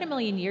never in a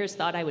million years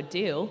thought I would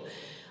do.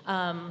 So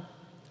I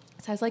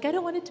was like, I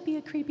don't want it to be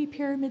a creepy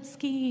pyramid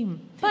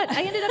scheme. But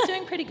I ended up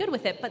doing pretty good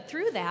with it. But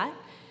through that,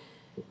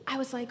 I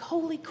was like,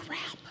 holy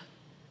crap,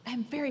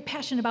 I'm very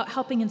passionate about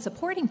helping and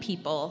supporting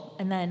people.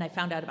 And then I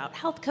found out about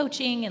health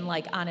coaching and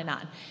like on and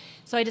on.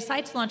 So I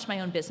decided to launch my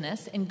own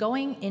business, and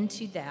going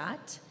into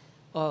that,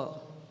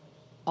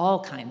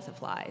 all kinds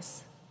of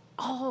lies.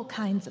 All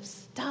kinds of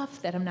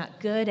stuff that I'm not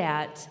good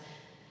at,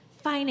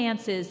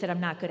 finances that I'm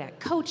not good at,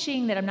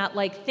 coaching that I'm not,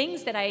 like,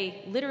 things that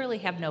I literally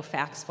have no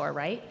facts for,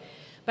 right?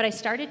 But I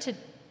started to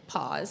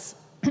pause,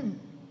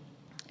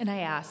 and I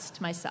asked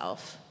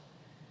myself,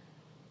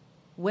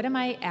 what am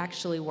I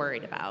actually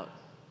worried about?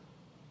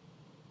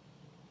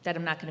 That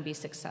I'm not going to be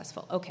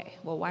successful. Okay,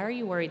 well, why are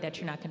you worried that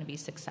you're not going to be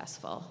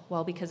successful?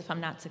 Well, because if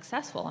I'm not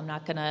successful, I'm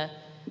not going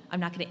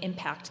to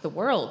impact the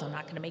world. I'm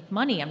not going to make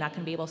money. I'm not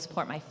going to be able to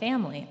support my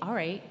family. All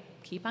right,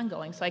 keep on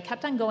going. So I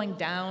kept on going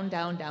down,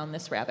 down, down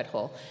this rabbit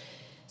hole.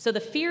 So the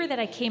fear that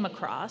I came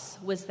across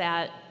was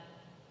that,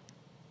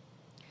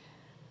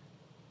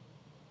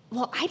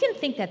 well, I didn't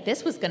think that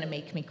this was going to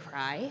make me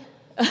cry.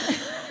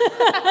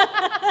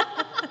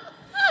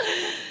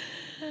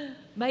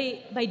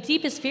 My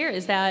deepest fear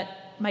is that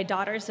my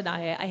daughters and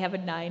I have a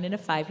 9 and a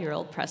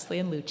 5-year-old, Presley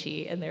and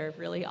Lucci, and they're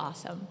really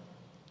awesome.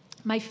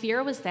 My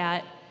fear was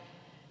that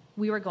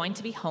we were going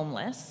to be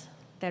homeless,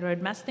 that it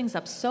would mess things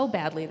up so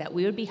badly that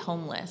we would be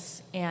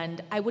homeless,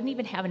 and I wouldn't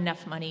even have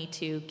enough money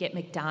to get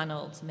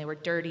McDonald's, and they were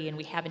dirty, and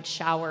we haven't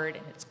showered,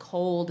 and it's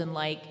cold, and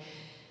like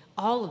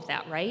all of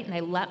that, right? And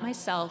I let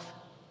myself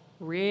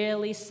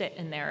really sit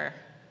in there,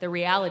 the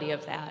reality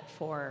of that,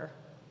 for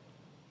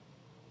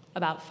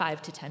about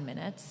 5 to 10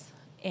 minutes.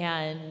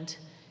 And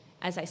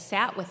as I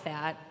sat with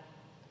that,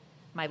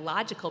 my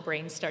logical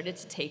brain started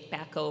to take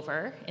back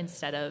over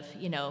instead of,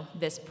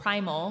 this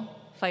primal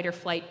fight or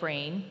flight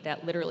brain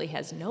that literally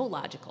has no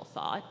logical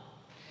thought.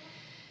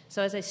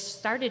 So as I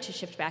started to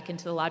shift back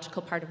into the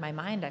logical part of my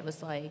mind, I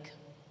was like,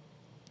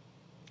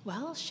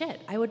 well,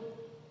 shit, I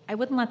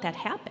wouldn't let that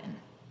happen.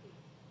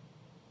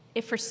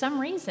 If for some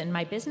reason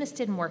my business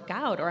didn't work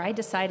out or I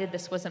decided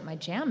this wasn't my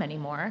jam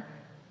anymore,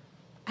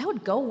 I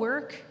would go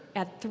work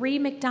at 3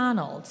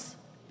 McDonald's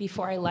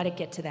before I let it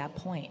get to that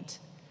point.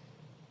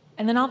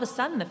 And then all of a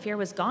sudden the fear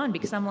was gone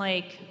because I'm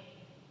like,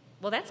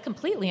 well, that's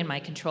completely in my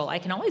control. I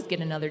can always get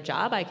another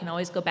job. I can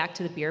always go back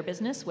to the beer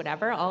business,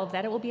 whatever, all of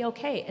that, it will be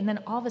okay. And then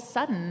all of a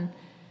sudden,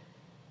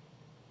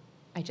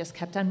 I just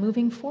kept on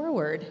moving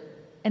forward.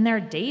 And there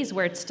are days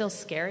where it's still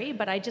scary,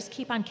 but I just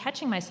keep on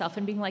catching myself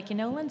and being like,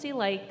 Lindsay,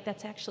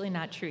 that's actually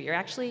not true. You're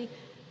actually,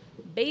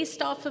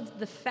 based off of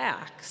the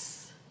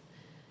facts,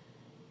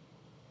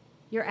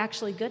 you're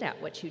actually good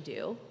at what you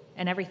do,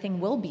 and everything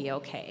will be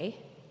okay.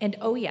 And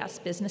oh yes,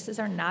 businesses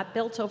are not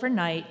built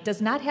overnight.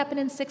 Does not happen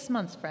in 6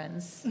 months,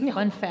 friends. No.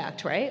 Fun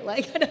fact, right?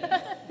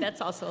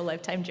 That's also a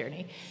lifetime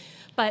journey.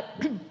 But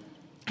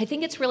I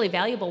think it's really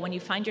valuable when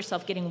you find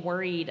yourself getting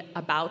worried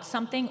about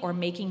something or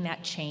making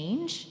that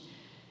change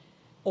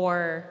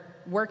or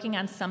working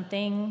on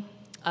something,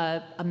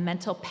 a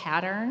mental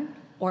pattern,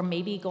 or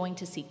maybe going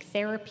to seek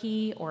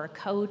therapy or a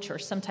coach or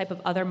some type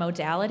of other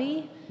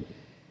modality.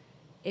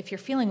 If you're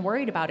feeling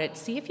worried about it,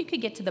 see if you could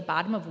get to the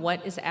bottom of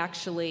what is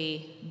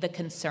actually the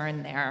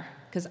concern there.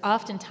 Because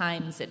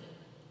oftentimes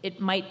it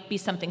might be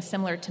something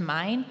similar to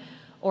mine,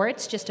 or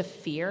it's just a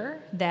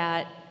fear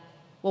that,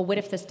 well, what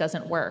if this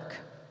doesn't work?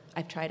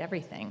 I've tried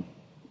everything.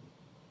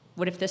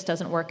 What if this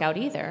doesn't work out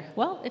either?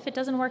 Well, if it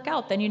doesn't work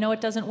out, then you know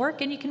it doesn't work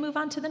and you can move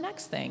on to the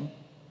next thing.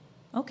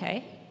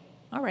 Okay,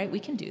 all right, we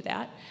can do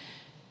that.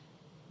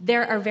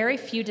 There are very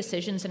few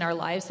decisions in our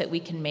lives that we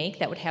can make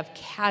that would have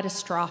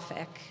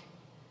catastrophic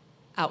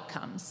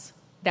outcomes,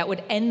 that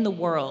would end the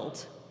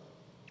world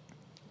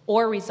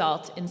or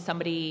result in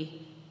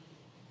somebody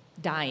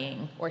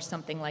dying or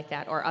something like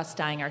that, or us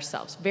dying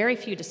ourselves. Very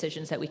few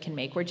decisions that we can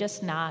make. We're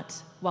just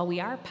not, while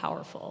we are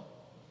powerful,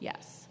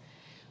 yes,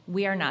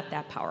 we are not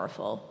that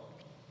powerful.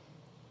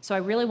 So I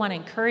really want to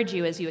encourage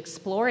you as you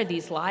explore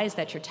these lies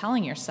that you're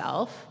telling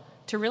yourself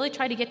to really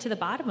try to get to the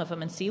bottom of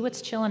them and see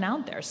what's chilling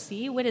out there.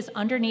 See what is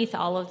underneath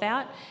all of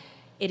that.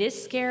 It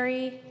is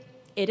scary.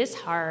 It is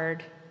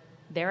hard.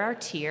 There are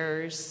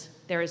tears,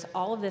 there is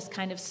all of this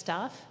kind of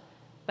stuff,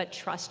 but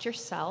trust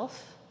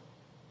yourself.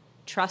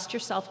 Trust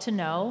yourself to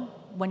know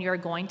when you're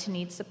going to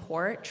need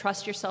support.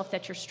 Trust yourself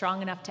that you're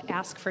strong enough to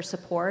ask for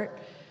support.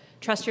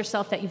 Trust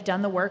yourself that you've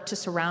done the work to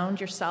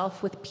surround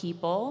yourself with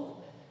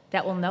people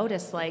that will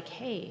notice,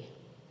 hey,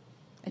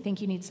 I think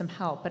you need some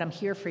help, but I'm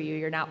here for you.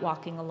 You're not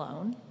walking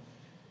alone.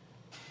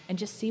 And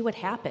just see what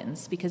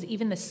happens, because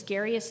even the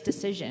scariest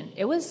decision,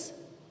 it was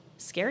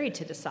scary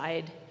to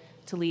decide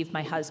to leave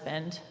my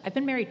husband. I've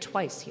been married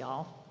twice,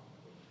 y'all.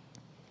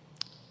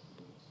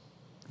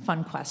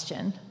 Fun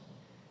question.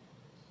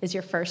 Is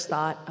your first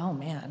thought, oh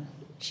man,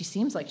 she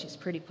seems like she's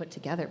pretty put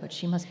together, but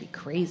she must be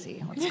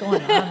crazy. What's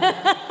going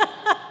on?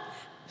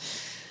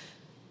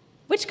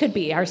 Which could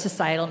be our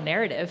societal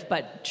narrative,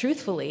 but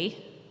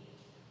truthfully,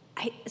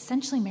 I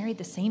essentially married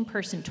the same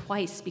person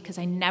twice because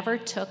I never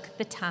took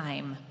the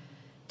time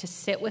to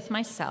sit with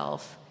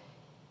myself,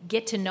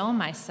 get to know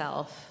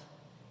myself,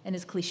 and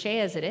as cliche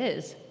as it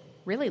is,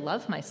 really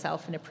love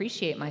myself and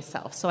appreciate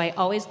myself. So I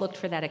always looked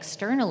for that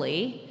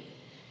externally,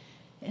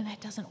 and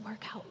that doesn't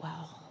work out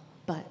well.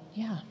 But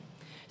yeah.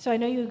 So I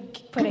know you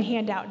put a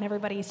handout in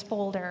everybody's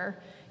folder.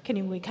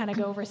 Can we kind of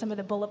go over some of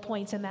the bullet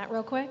points in that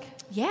real quick?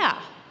 Yeah.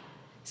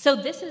 So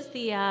this is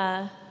the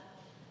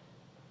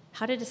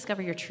how to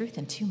discover your truth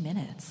in 2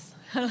 minutes.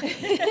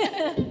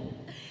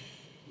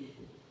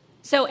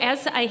 So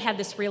as I had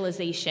this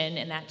realization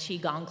in that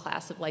Qigong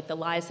class of the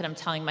lies that I'm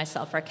telling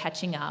myself are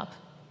catching up,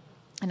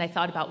 and I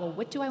thought about, well,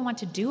 what do I want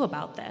to do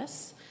about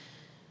this?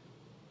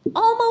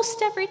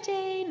 Almost every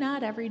day,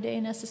 not every day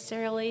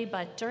necessarily,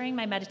 but during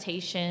my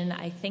meditation,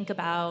 I think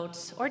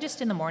about, or just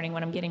in the morning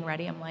when I'm getting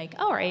ready, I'm like,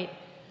 all right,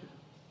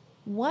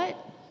 what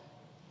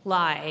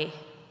lie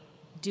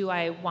do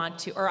I want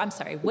to,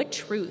 what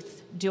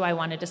truth do I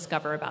want to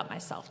discover about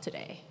myself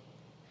today?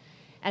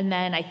 And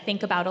then I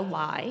think about a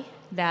lie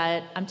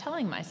that I'm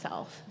telling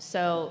myself.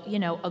 So,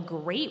 a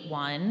great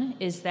one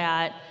is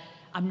that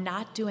I'm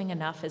not doing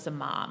enough as a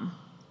mom.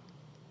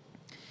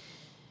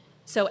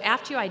 So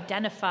after you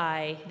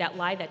identify that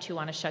lie that you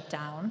want to shut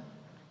down,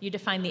 you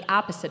define the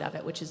opposite of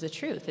it, which is the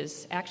truth,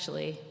 is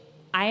actually,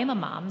 I am a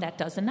mom that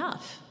does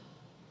enough.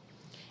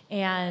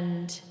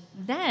 And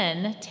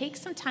then take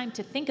some time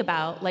to think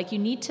about, you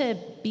need to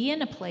be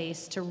in a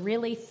place to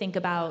really think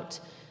about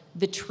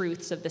the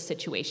truths of the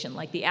situation,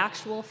 the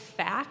actual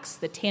facts,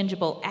 the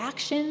tangible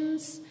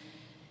actions,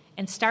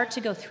 and start to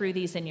go through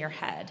these in your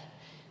head.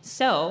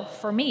 So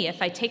for me,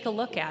 if I take a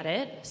look at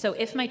it, so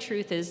if my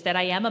truth is that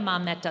I am a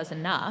mom that does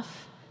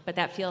enough, but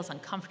that feels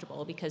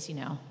uncomfortable because,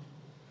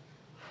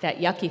 that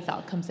yucky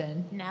thought comes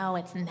in. No,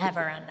 it's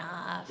never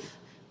enough.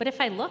 But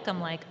if I look, I'm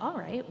like, all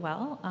right,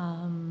 well,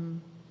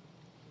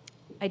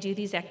 I do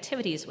these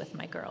activities with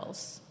my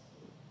girls.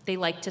 They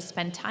like to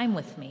spend time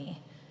with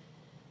me.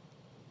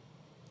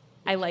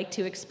 I like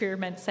to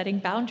experiment setting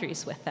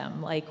boundaries with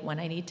them, like when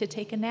I need to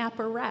take a nap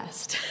or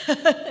rest.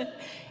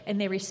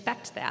 And they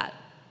respect that.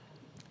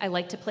 I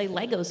like to play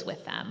Legos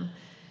with them.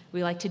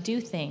 We like to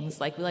do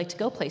things, like we like to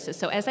go places.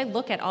 So as I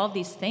look at all of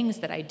these things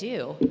that I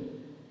do,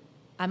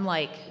 I'm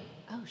like,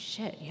 oh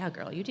shit, yeah,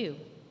 girl, you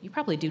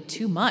probably do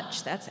too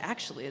much. That's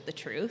actually the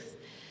truth.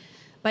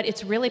 But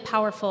it's really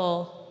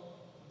powerful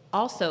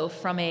also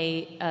from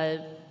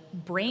a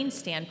brain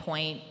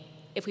standpoint.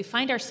 If we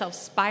find ourselves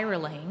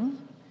spiraling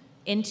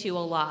into a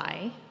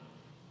lie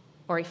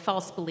or a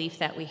false belief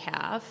that we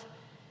have,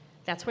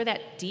 that's where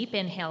that deep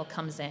inhale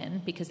comes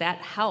in, because that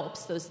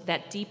helps.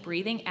 That deep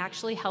breathing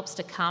actually helps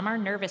to calm our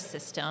nervous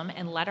system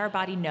and let our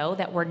body know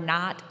that we're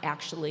not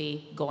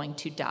actually going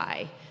to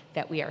die,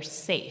 that we are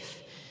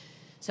safe.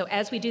 So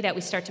as we do that,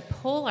 we start to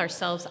pull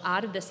ourselves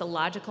out of this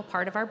illogical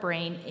part of our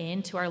brain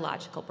into our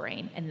logical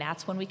brain. And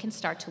that's when we can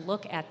start to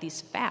look at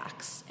these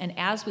facts. And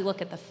as we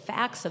look at the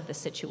facts of the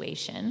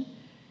situation,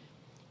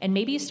 and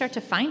maybe you start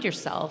to find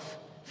yourself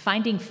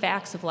finding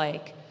facts of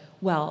like,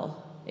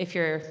 well,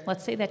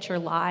 let's say that your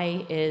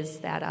lie is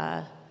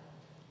that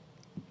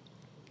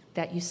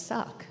you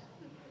suck,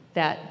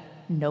 that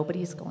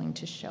nobody's going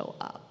to show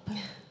up.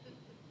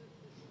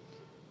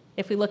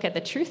 If we look at the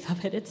truth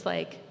of it, it's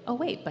like, oh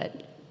wait,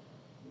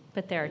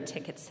 but there are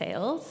ticket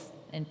sales,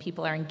 and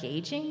people are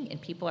engaging, and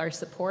people are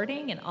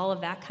supporting, and all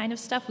of that kind of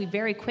stuff. We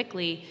very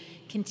quickly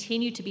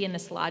continue to be in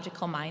this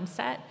logical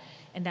mindset,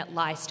 and that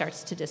lie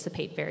starts to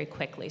dissipate very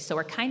quickly. So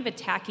we're kind of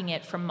attacking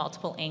it from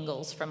multiple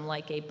angles, from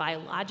like a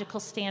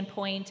biological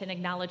standpoint and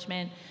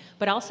acknowledgement,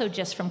 but also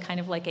just from kind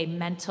of like a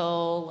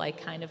mental,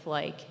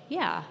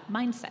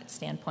 mindset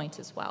standpoint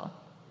as well.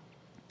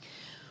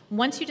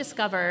 Once you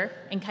discover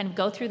and kind of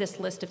go through this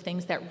list of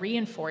things that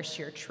reinforce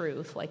your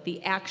truth, like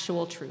the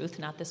actual truth,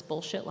 not this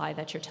bullshit lie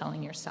that you're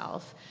telling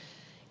yourself,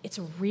 it's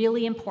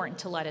really important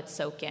to let it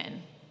soak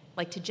in,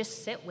 like to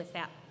just sit with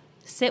that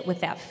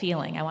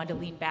feeling. I wanted to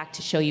lean back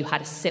to show you how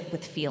to sit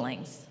with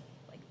feelings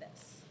like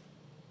this.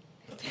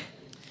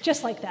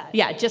 Just like that.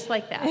 Yeah, just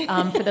like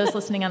that. For those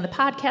listening on the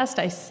podcast,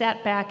 I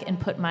sat back and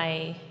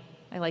I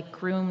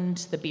groomed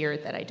the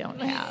beard that I don't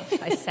have.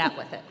 I sat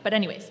with it. But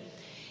anyways,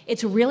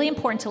 it's really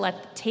important to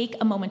take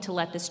a moment to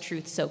let this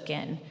truth soak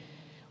in.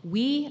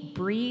 We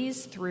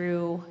breeze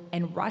through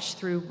and rush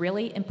through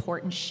really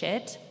important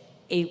shit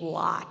a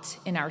lot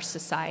in our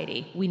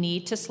society. We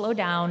need to slow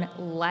down,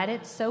 let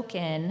it soak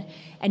in,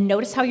 and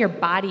notice how your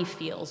body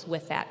feels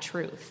with that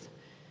truth.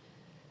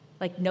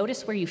 Like,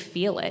 notice where you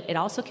feel it. It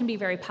also can be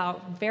very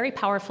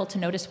powerful to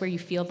notice where you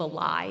feel the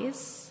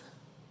lies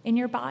in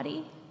your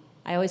body.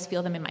 I always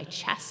feel them in my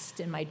chest,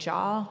 in my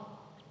jaw.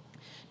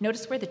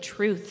 Notice where the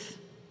truth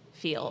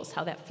feels,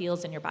 how that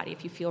feels in your body.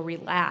 If you feel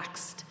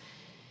relaxed,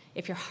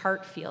 if your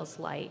heart feels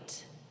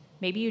light,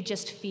 maybe you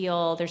just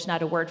feel, there's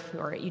not a word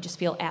for it, you just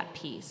feel at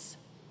peace.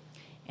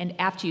 And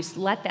after you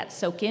let that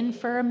soak in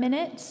for a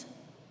minute,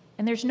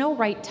 and there's no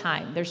right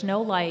time, there's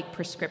no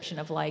prescription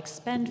of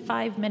spend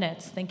 5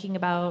 minutes thinking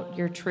about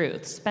your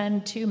truth,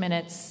 spend 2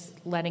 minutes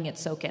letting it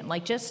soak in.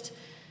 Just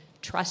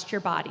trust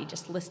your body,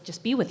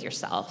 just be with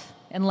yourself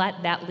and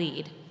let that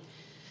lead.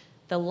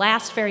 The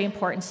last very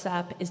important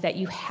step is that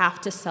you have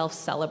to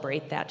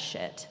self-celebrate that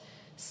shit.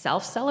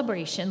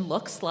 Self-celebration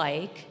looks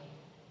like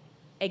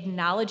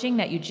acknowledging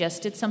that you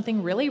just did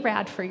something really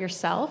rad for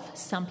yourself.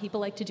 Some people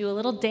like to do a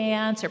little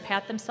dance or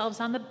pat themselves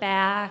on the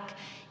back.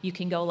 You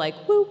can go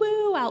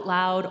woo-woo out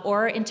loud,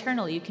 or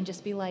internally you can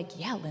just be like,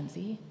 yeah,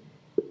 Lindsey,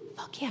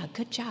 fuck yeah,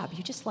 good job.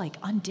 You just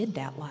undid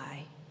that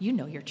lie. You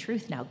know your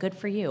truth now, good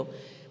for you.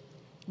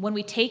 When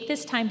we take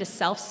this time to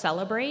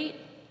self-celebrate,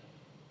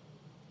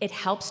 it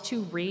helps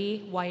to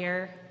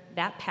rewire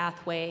that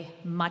pathway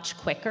much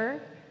quicker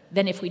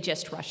than if we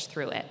just rush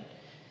through it.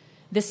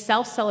 This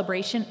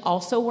self-celebration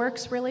also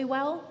works really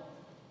well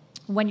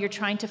when you're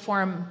trying to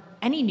form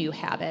any new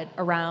habit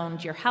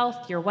around your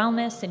health, your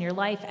wellness, and your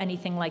life,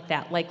 anything like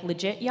that.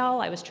 Legit,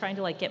 y'all, I was trying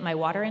to get my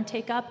water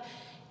intake up.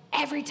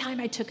 Every time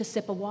I took a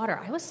sip of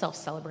water, I was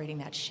self-celebrating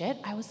that shit.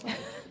 I was like,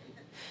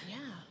 yeah.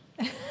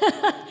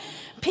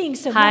 Peeing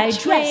so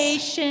much.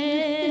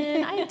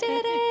 Hydration, I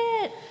did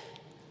it.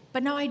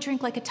 But now I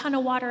drink a ton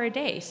of water a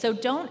day. So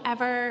don't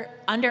ever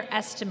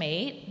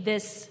underestimate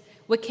this,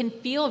 what can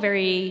feel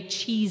very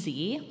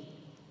cheesy,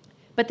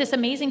 but this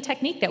amazing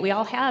technique that we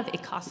all have.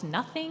 It costs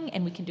nothing,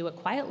 and we can do it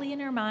quietly in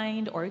our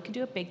mind, or we can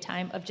do it big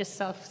time, of just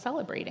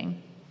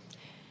self-celebrating.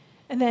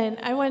 And then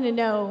I wanted to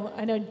know,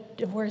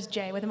 where's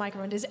Jay with the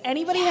microphone? Does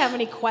anybody have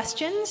any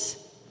questions?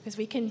 Because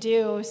we can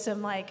do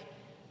some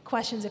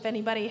questions if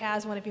anybody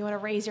has one, if you want to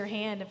raise your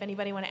hand, if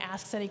anybody want to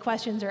ask any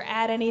questions or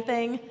add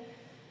anything.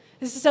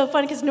 This is so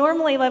fun, because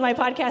normally my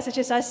podcast is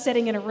just us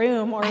sitting in a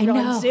room or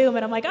on Zoom,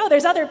 and I'm like, oh,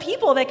 there's other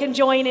people that can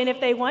join in if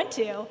they want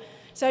to.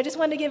 So I just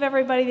wanted to give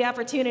everybody the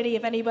opportunity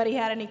if anybody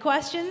had any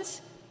questions.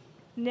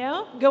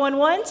 No? Going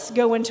once?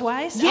 Going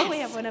twice? Yes. Oh, we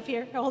have one up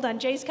here. Hold on.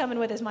 Jay's coming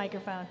with his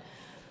microphone.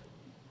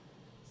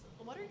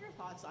 What are your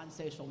thoughts on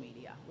social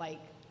media? Like,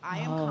 I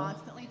am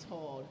constantly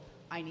told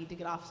I need to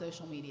get off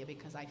social media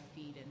because I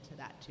feed into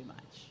that too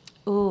much.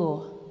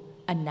 Ooh,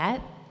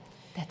 Annette,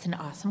 that's an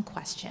awesome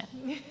question.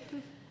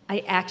 I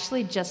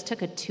actually just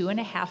took a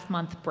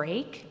 2.5-month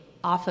break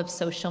off of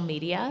social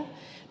media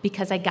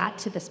because I got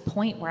to this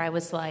point where I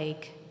was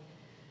like,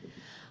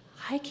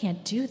 I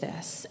can't do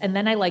this. And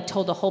then I like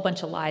told a whole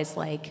bunch of lies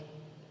like,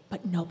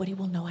 but nobody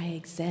will know I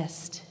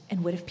exist.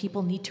 And what if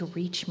people need to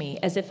reach me?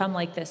 As if I'm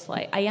like this,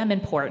 like, I am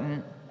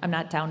important. I'm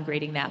not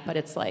downgrading that, but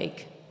it's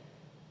like,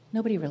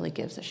 nobody really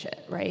gives a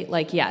shit, right?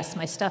 Like, yes,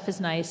 my stuff is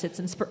nice, it's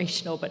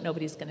inspirational, but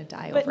nobody's going to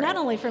die over it. But not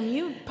only from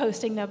you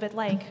posting, though, but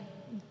like,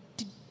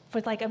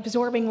 with like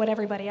absorbing what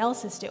everybody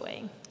else is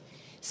doing.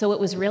 So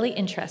what was really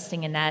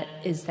interesting in that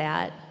is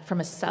that from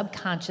a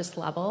subconscious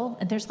level,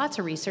 and there's lots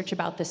of research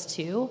about this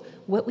too,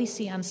 what we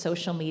see on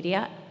social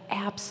media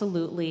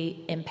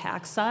absolutely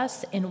impacts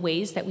us in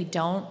ways that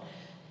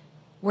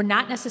we're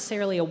not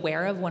necessarily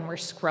aware of when we're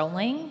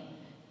scrolling,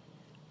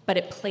 but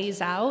it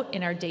plays out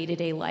in our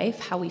day-to-day life,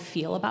 how we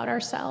feel about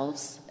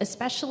ourselves,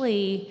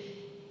 especially,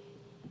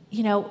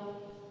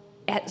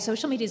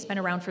 social media has been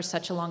around for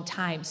such a long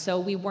time, so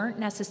we weren't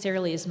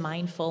necessarily as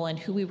mindful in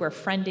who we were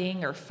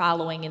friending or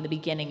following in the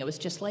beginning. It was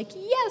just like,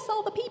 yes,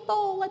 all the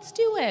people, let's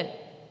do it.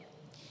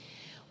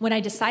 When I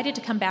decided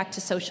to come back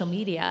to social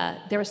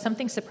media, there was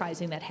something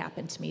surprising that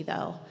happened to me,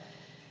 though.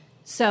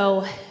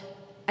 So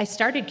I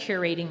started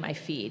curating my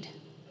feed.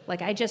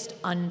 Like, I just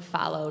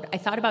unfollowed. I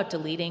thought about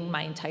deleting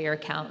my entire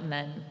account and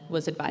then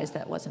was advised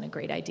that wasn't a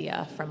great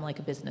idea from like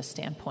a business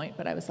standpoint.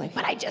 But I was like,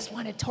 but I just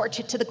want to torch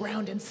it to the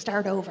ground and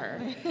start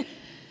over.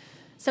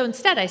 So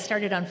instead, I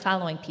started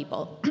unfollowing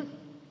people.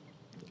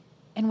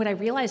 And what I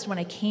realized when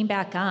I came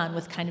back on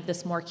with kind of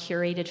this more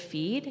curated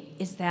feed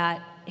is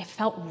that it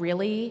felt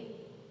really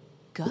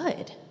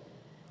good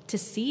to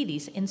see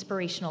these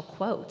inspirational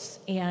quotes.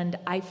 And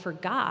I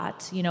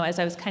forgot, as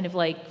I was kind of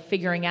like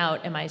figuring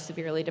out, am I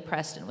severely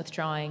depressed and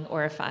withdrawing,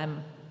 or if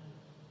I'm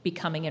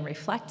becoming and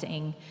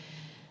reflecting,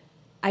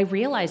 I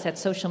realized that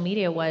social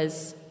media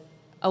was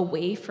a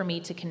way for me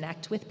to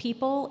connect with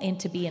people and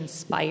to be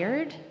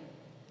inspired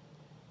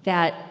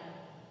that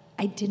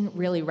I didn't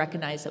really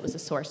recognize it was a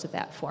source of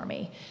that for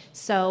me.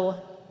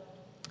 So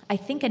I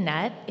think,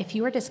 Annette, if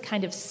you were to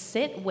kind of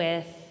sit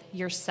with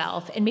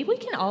yourself, and maybe we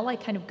can all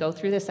like kind of go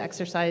through this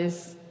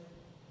exercise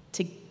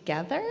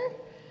together.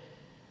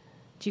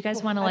 Do you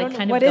guys want to like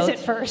kind of what go? What is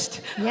it first?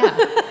 Yeah.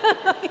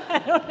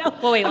 I don't know.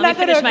 Well, wait, let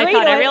me finish my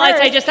thought. I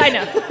realized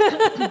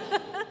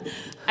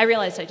I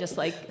realized I just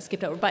like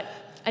skipped over. But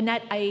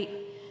Annette,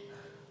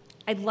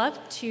 I'd love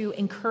to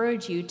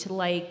encourage you to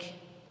like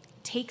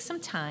take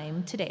some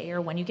time today or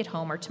when you get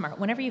home or tomorrow,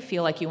 whenever you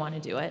feel like you want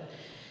to do it,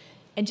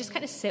 and just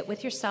kind of sit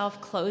with yourself,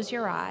 close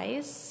your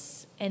eyes,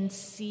 and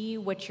see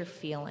what you're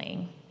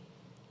feeling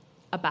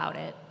about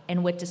it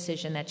and what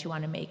decision that you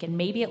want to make. And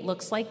maybe it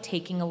looks like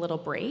taking a little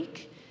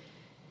break.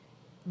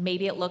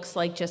 Maybe it looks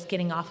like just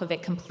getting off of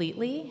it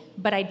completely.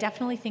 But I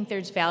definitely think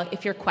there's value.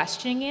 If you're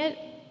questioning it,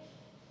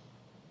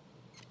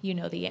 you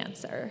know the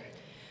answer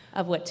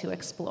of what to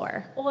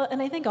explore. Well,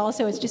 and I think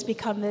also it's just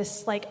become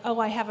this like, oh,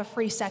 I have a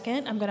free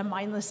second, I'm going to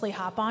mindlessly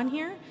hop on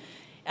here.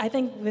 I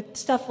think with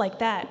stuff like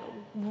that,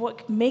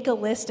 make a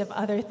list of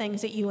other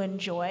things that you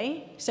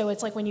enjoy. So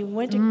it's like when you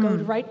went to go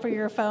right for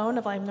your phone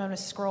of like, I'm going to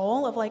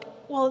scroll, of like,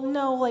 well,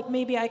 no, like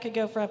maybe I could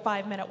go for a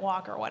 5-minute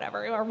walk or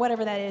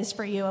whatever that is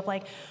for you, of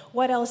like,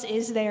 what else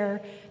is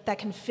there that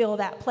can fill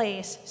that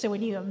place? So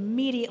when you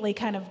immediately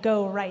kind of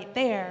go right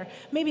there,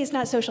 maybe it's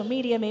not social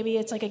media, maybe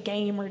it's like a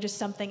game or just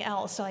something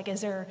else. So like, is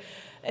there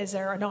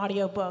an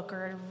audio book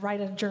or write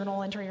a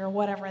journal entry or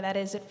whatever that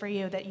is it for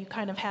you, that you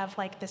kind of have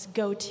like this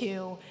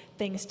go-to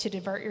things to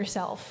divert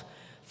yourself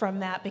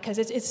from that, because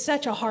it's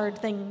such a hard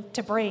thing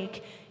to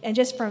break. And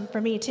just for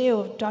me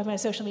too, talking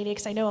about social media,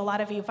 because I know a lot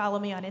of you follow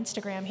me on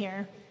Instagram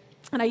here,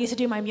 and I used to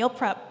do my meal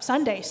prep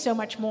Sunday so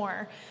much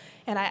more,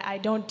 and I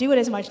don't do it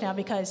as much now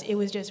because it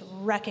was just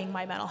wrecking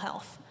my mental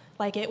health.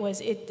 Like it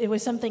was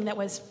something that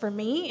was for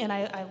me, and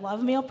I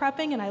love meal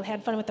prepping, and I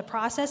had fun with the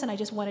process, and I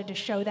just wanted to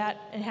show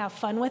that and have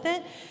fun with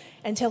it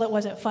until it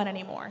wasn't fun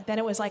anymore. Then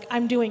it was like,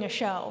 I'm doing a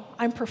show,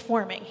 I'm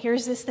performing.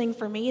 Here's this thing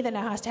for me that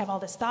now has to have all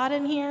this thought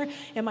in here.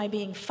 Am I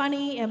being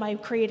funny? Am I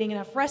creating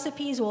enough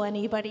recipes? Will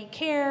anybody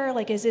care?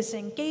 Like, is this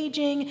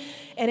engaging?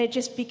 And it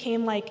just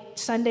became like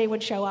Sunday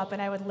would show up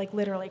and I would like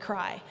literally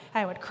cry.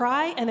 I would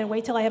cry and then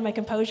wait till I had my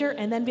composure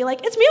and then be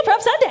like, it's Meal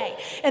Prep Sunday.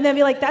 And then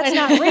be like, that's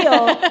not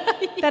real.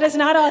 That is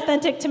not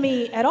authentic to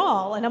me at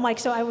all. And I'm like,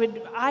 so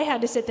I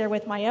had to sit there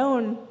with my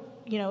own,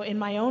 in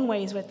my own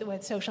ways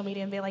with social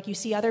media and be like, you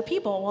see other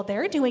people, well,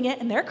 they're doing it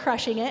and they're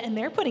crushing it and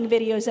they're putting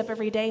videos up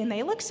every day and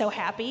they look so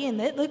happy and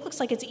it looks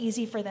like it's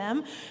easy for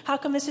them. How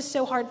come this is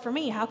so hard for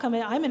me? How come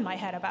I'm in my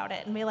head about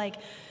it? And be like,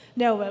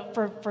 no,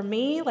 but for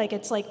me, like,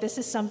 it's like, this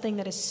is something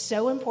that is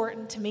so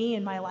important to me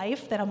in my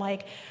life that I'm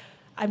like,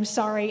 I'm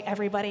sorry,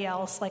 everybody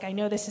else. Like, I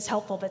know this is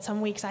helpful, but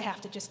some weeks I have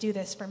to just do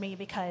this for me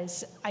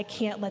because I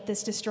can't let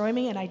this destroy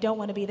me, and I don't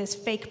want to be this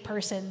fake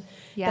person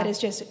that is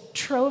just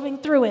troving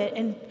through it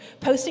and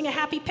posting a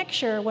happy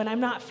picture when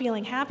I'm not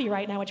feeling happy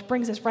right now, which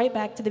brings us right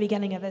back to the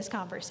beginning of this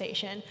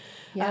conversation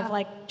of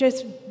like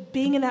just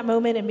being in that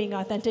moment and being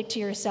authentic to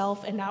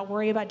yourself and not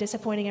worry about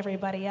disappointing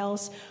everybody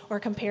else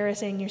or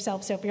comparing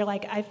yourself. So if you're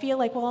like, I feel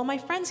like, well, all my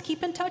friends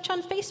keep in touch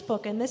on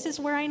Facebook and this is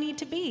where I need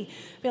to be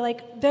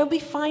like, they'll be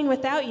fine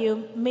without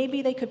you.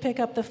 Maybe they could pick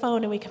up the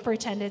phone and we can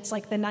pretend it's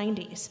like the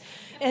 90s.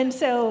 And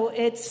so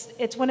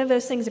it's one of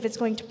those things, if it's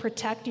going to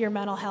protect your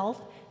mental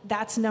health,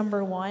 that's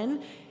number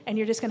one, and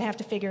you're just going to have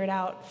to figure it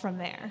out from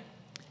there.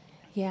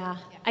 Yeah,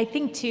 I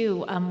think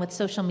too, with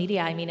social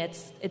media, I mean,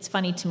 it's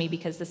funny to me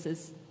because this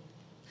is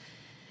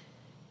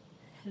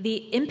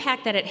the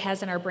impact that it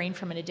has on our brain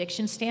from an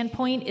addiction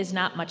standpoint is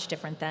not much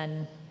different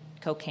than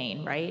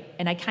cocaine, right?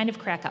 And I kind of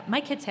crack up.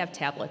 My kids have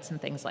tablets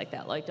and things like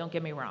that, like, don't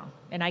get me wrong.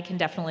 And I can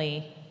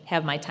definitely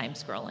have my time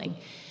scrolling.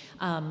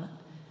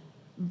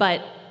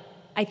 But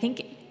I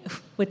think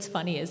what's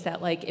funny is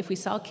that, like, if we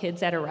saw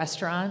kids at a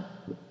restaurant,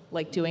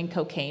 like, doing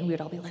cocaine, we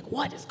would all be like,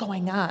 what is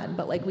going on?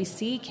 But, like, we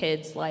see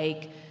kids,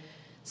 like,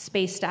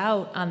 spaced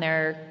out on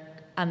their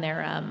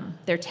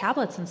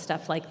tablets and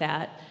stuff like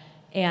that,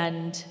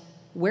 and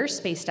we're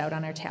spaced out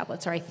on our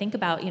tablets. Or I think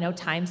about,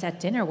 times at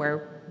dinner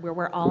where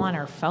we're all on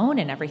our phone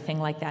and everything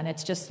like that, and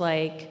it's just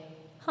like,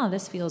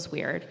 this feels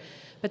weird.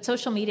 But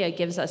social media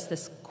gives us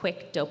this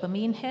quick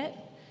dopamine hit,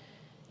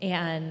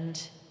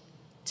 and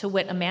to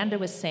what Amanda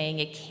was saying,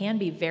 it can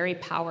be very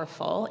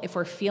powerful if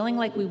we're feeling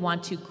like we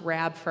want to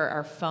grab for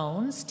our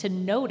phones, to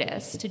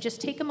notice, to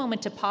just take a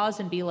moment to pause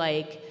and be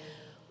like,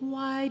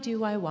 why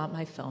do I want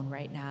my phone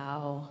right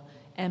now?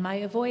 Am I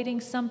avoiding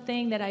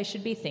something that I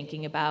should be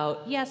thinking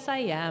about? Yes, I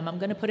am. I'm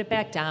going to put it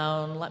back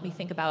down. Let me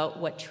think about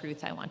what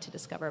truth I want to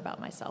discover about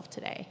myself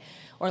today.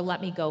 Or let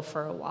me go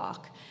for a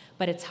walk.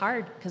 But it's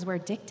hard because we're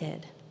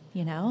addicted,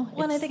 Well,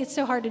 and I think it's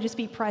so hard to just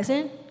be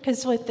present,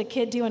 because with the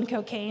kid doing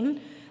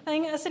cocaine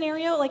a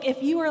scenario, like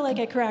if you were like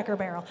a Cracker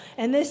Barrel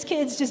and this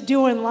kid's just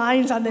doing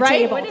lines on the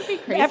table, wouldn't it be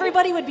crazy?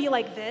 Everybody would be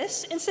like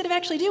this instead of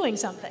actually doing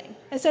something.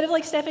 Instead of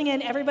like stepping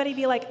in, everybody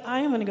be like, I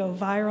am going to go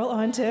viral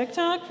on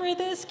TikTok for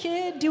this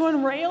kid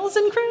doing rails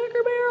in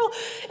Cracker Barrel.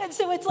 And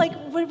so it's like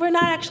we're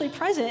not actually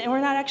present, and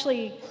we're not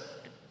actually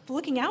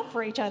looking out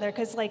for each other,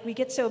 because like we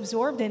get so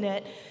absorbed in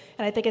it.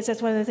 And I think it's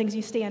just one of the things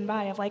you stand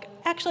by of like,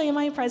 actually, am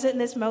I present in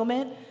this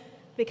moment?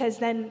 Because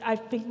then I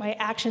think my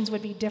actions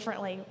would be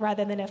differently,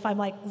 rather than if I'm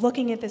like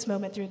looking at this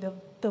moment through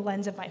the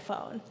lens of my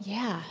phone.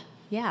 Yeah.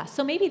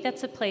 So maybe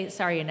that's a place.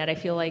 Sorry, Annette, I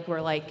feel like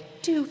we're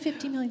like, do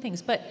 50 million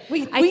things. But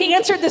we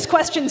answered this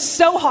question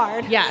so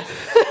hard. Yes.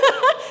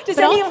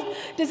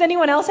 Does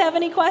anyone else have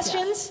any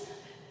questions?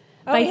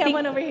 Yeah. Oh, we have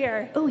one over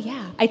here. Oh,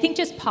 yeah. I think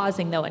just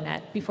pausing, though,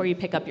 Annette, before you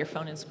pick up your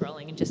phone and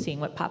scrolling and just seeing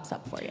what pops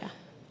up for you.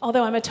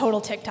 Although I'm a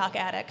total TikTok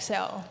addict,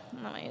 so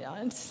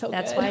it's so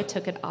That's good. why I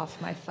took it off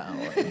my phone,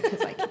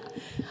 because I can't.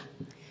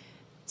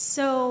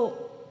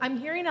 So I'm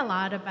hearing a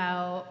lot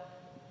about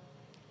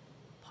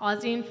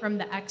pausing from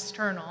the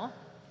external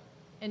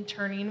and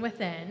turning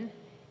within.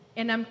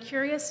 And I'm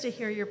curious to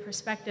hear your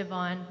perspective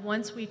on,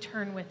 once we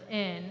turn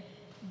within,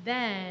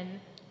 then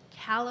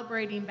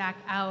calibrating back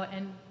out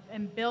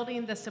and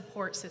building the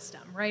support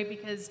system, right?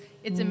 Because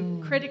it's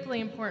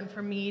critically important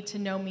for me to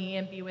know me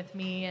and be with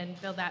me and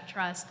build that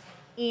trust.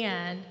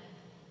 And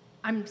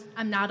I'm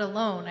not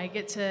alone. I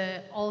get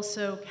to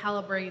also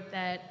calibrate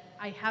that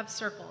I have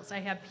circles, I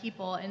have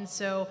people. And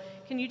so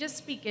can you just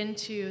speak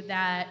into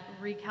that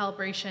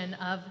recalibration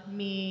of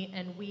me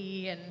and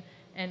we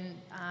and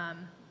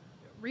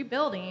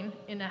rebuilding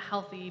in a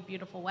healthy,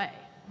 beautiful way?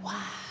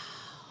 Wow.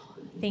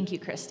 Thank you,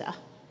 Krista.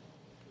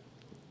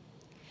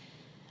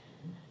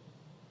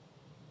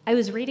 I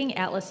was reading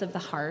Atlas of the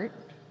Heart,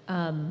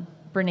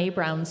 Brene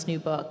Brown's new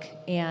book,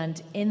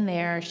 and in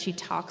there she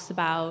talks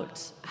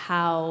about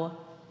how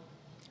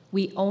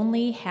we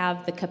only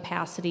have the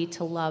capacity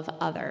to love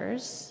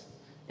others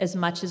as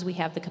much as we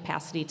have the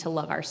capacity to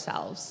love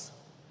ourselves.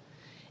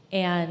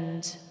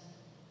 And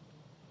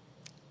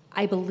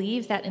I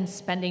believe that in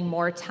spending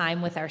more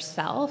time with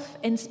ourselves,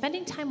 and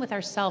spending time with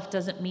ourselves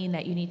doesn't mean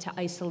that you need to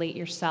isolate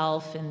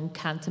yourself and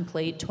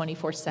contemplate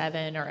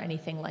 24/7 or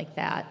anything like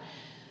that.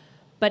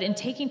 But in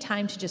taking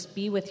time to just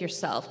be with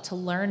yourself, to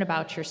learn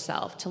about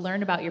yourself, to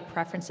learn about your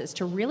preferences,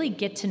 to really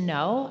get to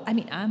know, I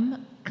mean,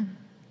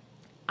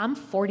 I'm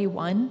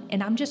 41,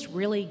 and I'm just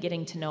really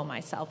getting to know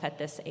myself at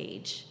this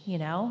age,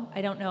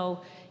 I don't know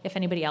if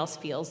anybody else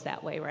feels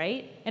that way,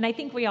 right? And I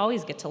think we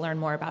always get to learn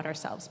more about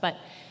ourselves, but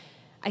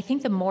I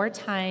think the more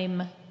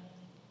time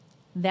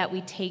that we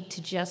take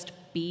to just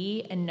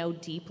be and know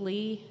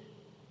deeply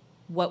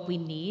what we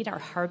need, our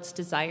heart's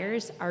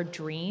desires, our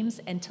dreams,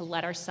 and to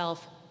let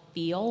ourselves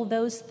feel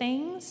those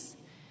things,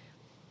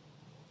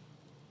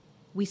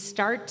 we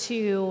start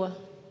to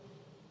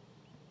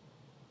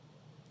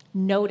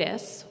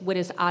notice what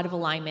is out of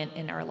alignment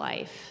in our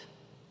life.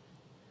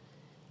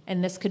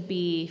 And this could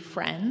be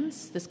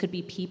friends, this could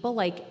be people.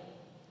 Like,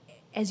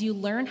 as you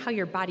learn how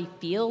your body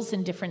feels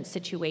in different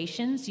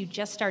situations, you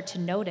just start to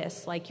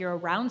notice, like you're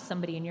around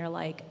somebody and you're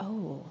like,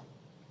 oh,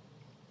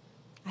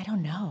 I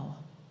don't know.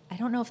 I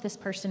don't know if this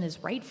person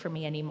is right for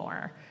me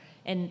anymore.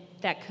 And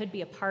that could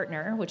be a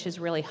partner, which is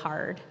really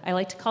hard. I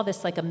like to call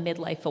this like a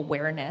midlife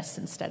awareness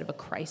instead of a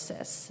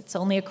crisis. It's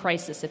only a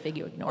crisis if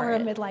you ignore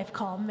it. Or a midlife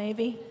calm,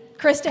 maybe.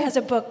 Krista has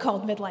a book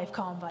called Midlife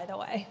Calm, by the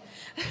way.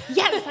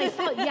 Yes, I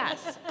saw it,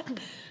 yes.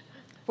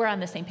 We're on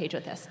the same page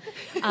with this.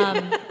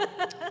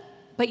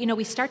 But,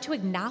 we start to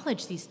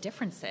acknowledge these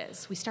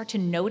differences. We start to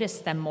notice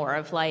them more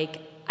of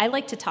like, I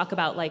like to talk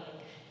about like,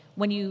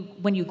 when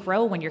you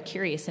grow, when you're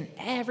curious, and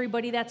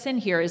everybody that's in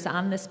here is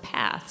on this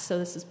path. So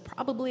this is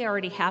probably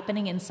already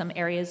happening in some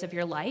areas of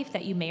your life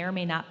that you may or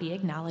may not be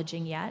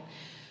acknowledging yet.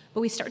 But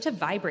we start to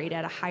vibrate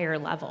at a higher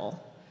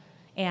level.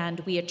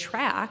 And we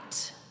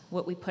attract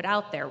what we put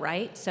out there,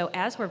 right? So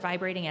as we're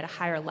vibrating at a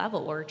higher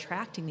level, we're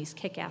attracting these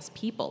kick-ass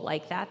people.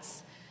 Like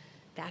that's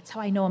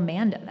how I know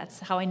Amanda. That's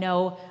how I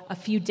know a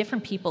few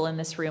different people in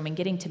this room and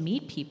getting to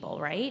meet people,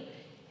 right?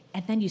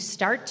 And then you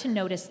start to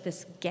notice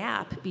this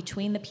gap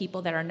between the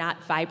people that are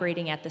not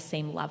vibrating at the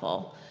same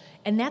level.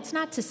 And that's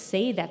not to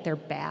say that they're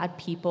bad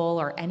people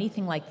or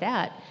anything like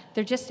that.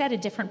 They're just at a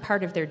different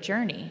part of their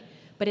journey.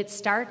 But it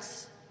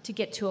starts to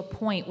get to a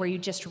point where you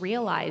just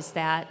realize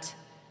that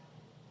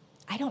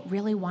I don't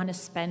really want to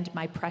spend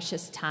my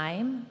precious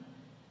time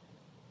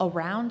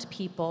around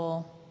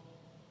people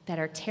that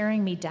are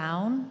tearing me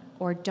down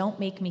or don't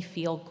make me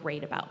feel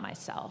great about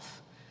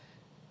myself.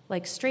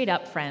 Like straight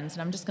up, friends,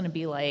 and I'm just going to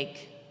be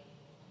like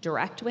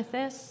direct with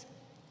this.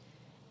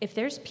 If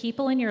there's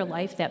people in your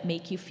life that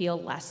make you feel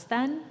less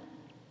than,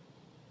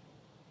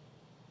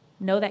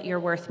 know that you're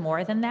worth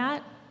more than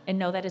that, and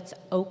know that it's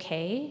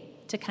okay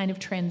to kind of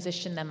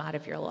transition them out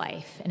of your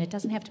life. And it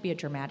doesn't have to be a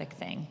dramatic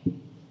thing.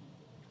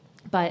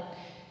 But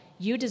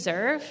you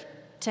deserve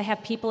to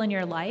have people in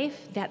your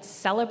life that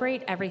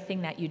celebrate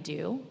everything that you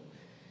do,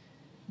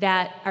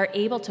 that are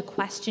able to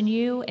question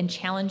you and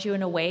challenge you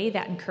in a way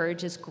that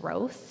encourages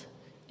growth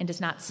and does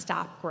not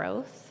stop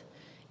growth.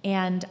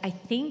 And I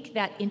think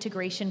that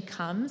integration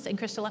comes, and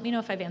Krista, let me know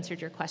if I've answered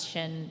your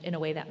question in a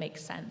way that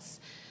makes sense.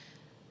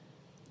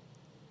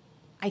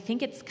 I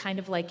think it's kind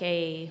of like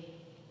a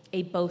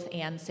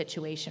both-and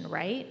situation,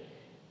 right?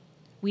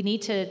 We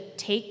need to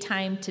take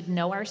time to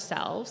know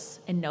ourselves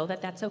and know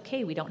that that's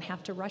okay. We don't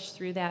have to rush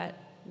through that.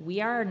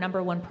 We are our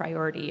number one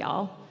priority,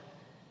 y'all.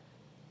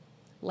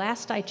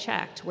 Last I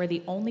checked, we're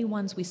the only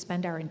ones we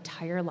spend our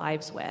entire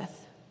lives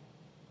with.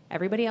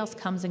 Everybody else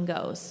comes and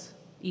goes,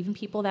 even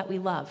people that we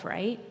love,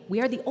 right?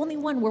 We are the only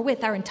one we're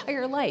with our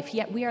entire life,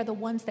 yet we are the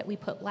ones that we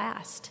put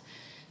last.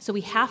 So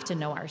we have to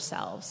know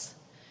ourselves.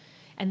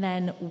 And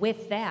then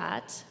with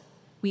that,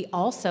 we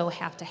also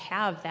have to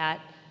have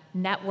that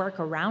network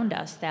around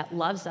us that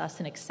loves us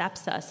and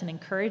accepts us and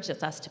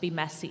encourages us to be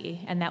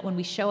messy. And that when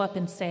we show up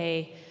and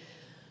say,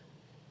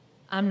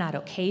 I'm not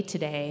okay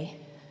today,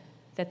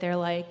 that they're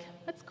like,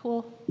 that's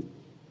cool.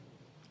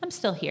 I'm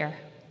still here.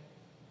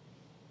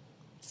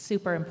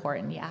 Super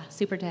important, yeah.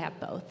 Super to have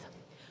both.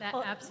 That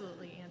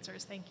absolutely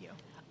answers. Thank you.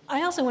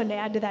 I also wanted to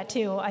add to that,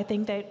 too. I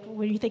think that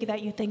when you think of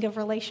that, you think of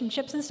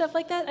relationships and stuff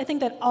like that. I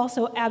think that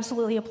also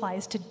absolutely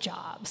applies to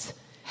jobs.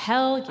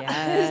 Hell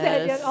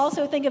yes.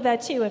 Also think of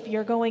that, too. If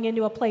you're going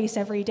into a place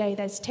every day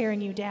that's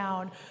tearing you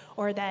down,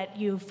 or that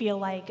you feel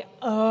like,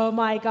 oh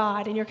my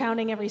God, and you're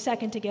counting every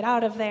second to get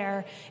out of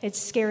there. It's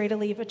scary to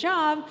leave a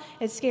job.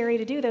 It's scary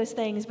to do those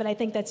things. But I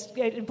think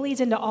it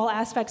bleeds into all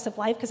aspects of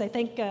life, because I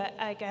think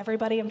like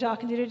everybody I'm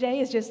talking to today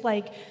is just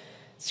like,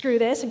 screw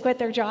this and quit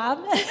their job.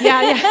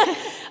 Yeah.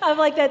 I'm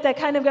like that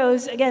kind of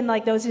goes, again,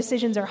 like those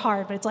decisions are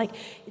hard, but it's like,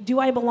 do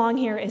I belong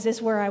here? Is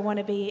this where I want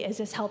to be? Is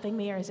this helping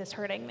me or is this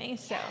hurting me?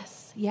 So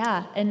yes.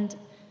 Yeah. And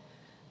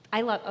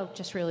I love,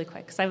 just really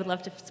quick, because I would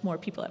love to, if more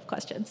people have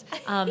questions.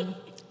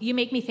 You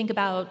make me think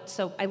about,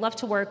 so I love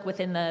to work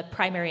within the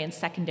primary and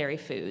secondary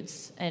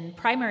foods. And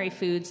primary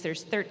foods,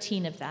 there's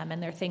 13 of them,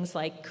 and they're things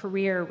like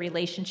career,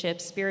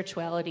 relationships,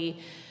 spirituality,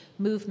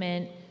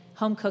 movement,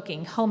 home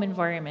cooking, home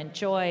environment,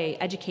 joy,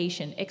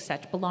 education,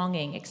 etc.,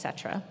 belonging,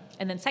 etc.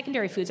 And then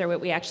secondary foods are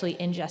what we actually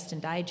ingest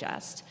and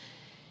digest.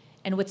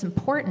 And what's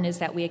important is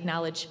that we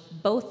acknowledge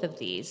both of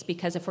these,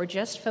 because if we're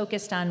just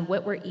focused on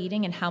what we're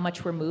eating and how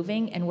much we're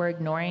moving, and we're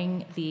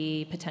ignoring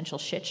the potential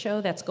shit show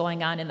that's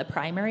going on in the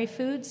primary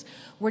foods,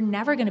 we're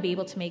never going to be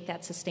able to make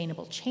that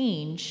sustainable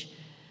change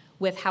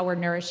with how we're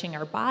nourishing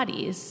our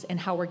bodies and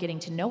how we're getting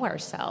to know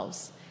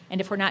ourselves.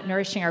 And if we're not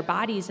nourishing our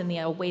bodies in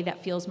the way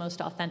that feels most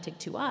authentic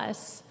to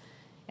us,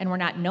 and we're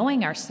not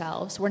knowing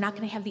ourselves, we're not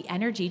going to have the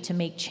energy to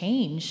make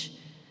change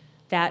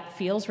that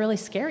feels really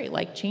scary,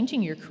 like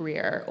changing your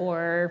career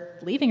or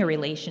leaving a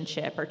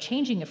relationship or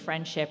changing a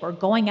friendship or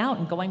going out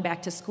and going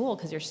back to school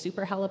because you're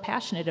super hella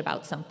passionate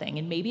about something.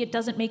 And maybe it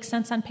doesn't make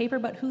sense on paper,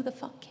 but who the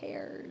fuck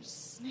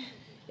cares?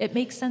 It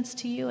makes sense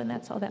to you, and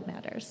that's all that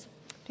matters.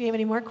 Do you have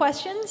any more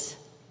questions?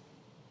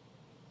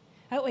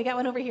 Oh, we got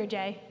one over here,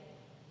 Jay.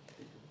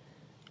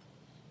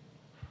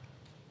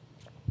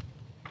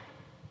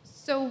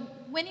 So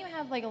when you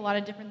have like a lot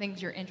of different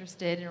things you're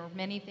interested in or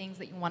many things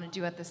that you want to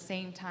do at the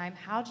same time,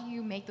 how do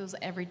you make those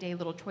everyday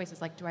little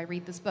choices? Like, do I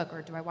read this book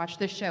or do I watch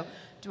this show?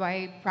 Do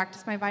I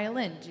practice my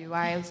violin? Do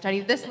I study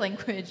this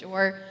language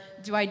or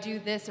do I do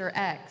this or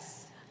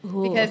X?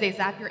 Ooh. Because they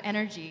zap your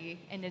energy,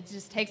 and it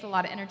just takes a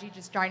lot of energy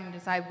just trying to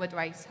decide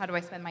how do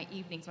I spend my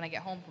evenings when I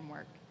get home from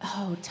work.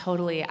 Oh,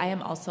 totally. I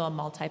am also a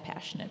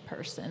multi-passionate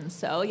person,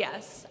 so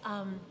yes.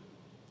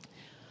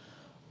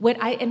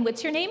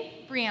 What's your name?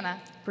 Brianna.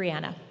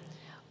 Brianna.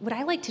 What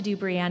I like to do,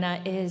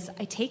 Brianna, is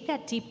I take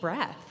that deep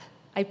breath.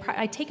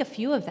 I take a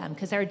few of them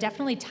because there are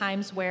definitely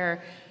times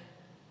where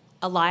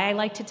a lie I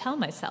like to tell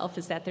myself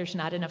is that there's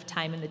not enough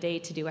time in the day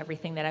to do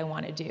everything that I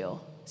want to do.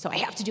 So I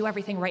have to do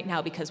everything right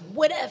now because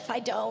what if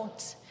I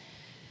don't?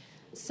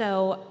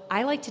 So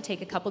I like to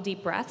take a couple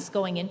deep breaths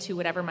going into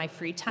whatever my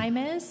free time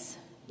is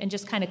and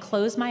just kind of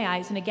close my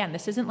eyes. And again,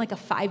 this isn't like a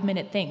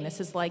 5-minute thing. This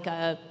is like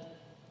a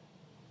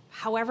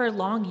however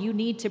long you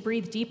need to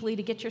breathe deeply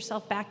to get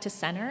yourself back to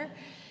center.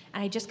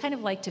 And I just kind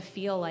of like to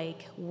feel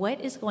like what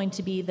is going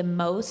to be the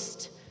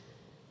most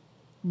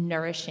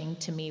nourishing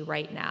to me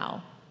right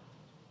now.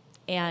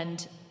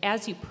 And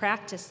as you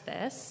practice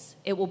this,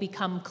 it will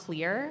become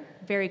clear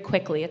very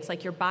quickly. It's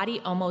like your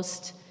body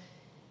almost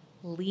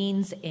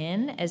leans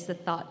in as the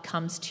thought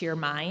comes to your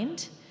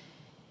mind,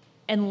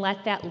 and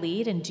let that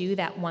lead and do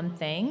that one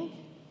thing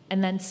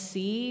and then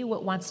see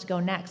what wants to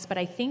go next. But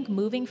I think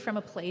moving from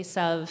a place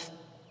of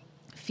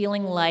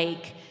feeling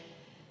like,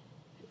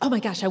 oh my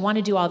gosh, I want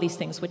to do all these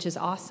things, which is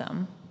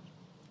awesome,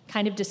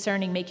 kind of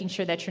discerning, making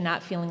sure that you're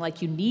not feeling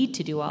like you need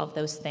to do all of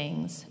those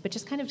things, but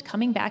just kind of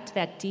coming back to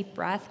that deep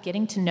breath,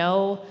 getting to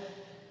know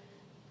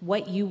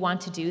what you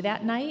want to do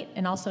that night,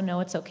 and also know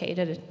it's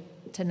okay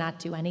to not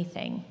do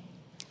anything.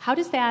 How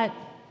does that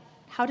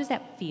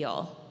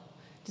feel?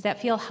 Does that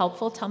feel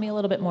helpful? Tell me a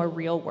little bit more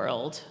real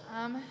world.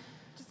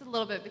 Just a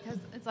little bit, because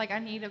it's like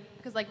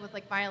because like with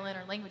like violin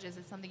or languages,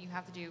 it's something you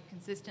have to do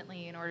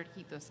consistently in order to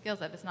keep those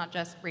skills up. It's not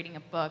just reading a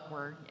book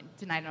or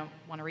tonight I don't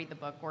want to read the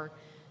book or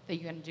that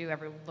you can do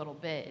every little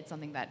bit. It's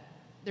something that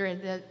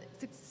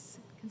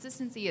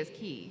consistency is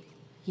key.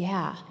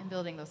 Yeah. In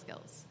building those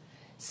skills.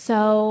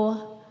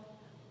 So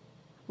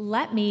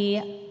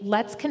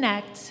let's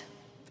connect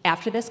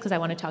after this because I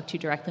want to talk to you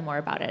directly more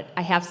about it.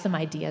 I have some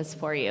ideas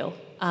for you.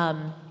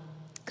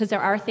 Because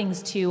there are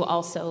things too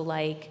also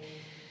like,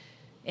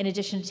 in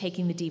addition to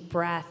taking the deep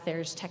breath,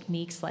 there's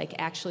techniques like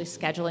actually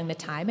scheduling the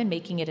time and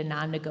making it a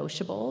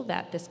non-negotiable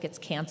that this gets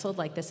canceled,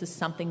 like this is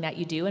something that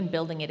you do, and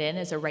building it in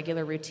as a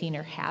regular routine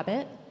or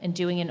habit and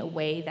doing it in a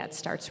way that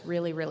starts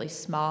really, really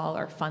small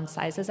or fun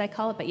size, as I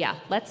call it. But yeah,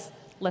 let's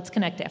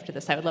connect after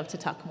this. I would love to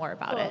talk more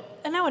about it.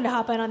 And I wanted to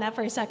hop in on that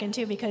for a second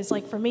too, because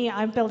like for me,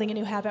 I'm building a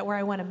new habit where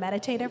I want to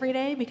meditate every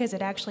day because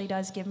it actually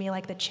does give me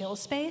like the chill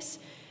space.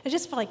 It's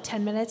just for like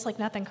 10 minutes, like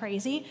nothing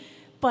crazy.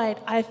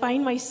 But I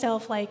find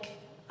myself like,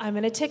 I'm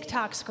in a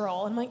TikTok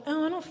scroll. I'm like,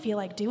 oh, I don't feel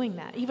like doing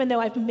that, even though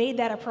I've made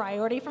that a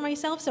priority for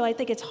myself. So I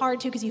think it's hard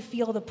too because you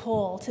feel the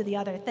pull to the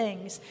other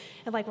things.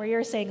 And like where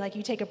you're saying, like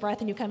you take a breath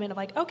and you come in of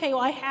like, okay,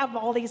 well, I have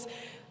all these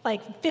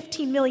like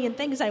 15 million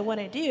things I want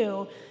to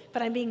do,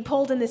 but I'm being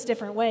pulled in this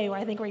different way where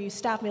I think where you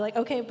stop and be like,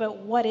 okay, but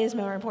what is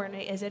more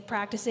important? Is it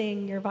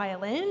practicing your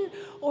violin,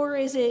 or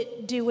is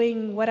it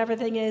doing whatever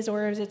thing is,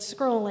 or is it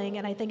scrolling?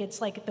 And I think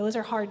it's like those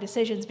are hard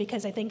decisions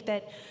because I think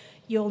that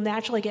you'll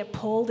naturally get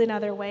pulled in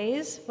other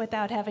ways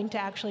without having to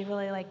actually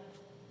really like,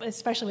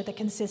 especially with the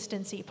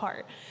consistency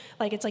part.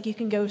 Like it's like you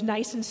can go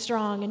nice and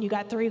strong and you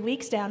got 3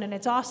 weeks down and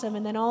it's awesome,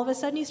 and then all of a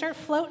sudden you start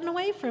floating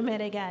away from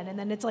it again, and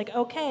then it's like,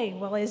 okay,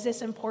 well, is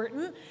this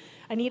important?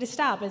 I need to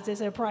stop. Is this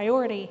a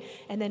priority?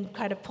 And then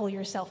kind of pull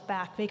yourself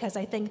back, because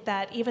I think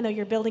that even though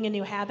you're building a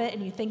new habit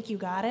and you think you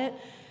got it,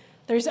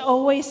 there's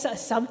always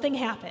something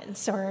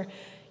happens, or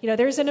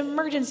there's an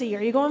emergency,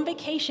 or you go on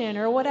vacation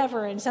or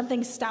whatever, and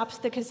something stops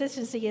the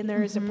consistency and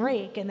there's a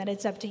break, and then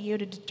it's up to you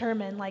to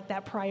determine like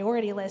that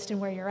priority list and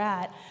where you're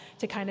at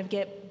to kind of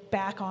get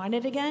back on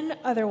it again.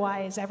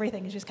 Otherwise,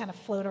 everything is just kind of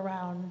float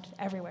around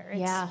evereverywhere.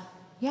 And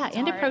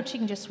hard.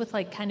 Approaching just with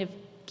like kind of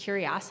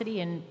curiosity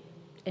and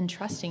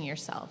trusting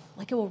yourself.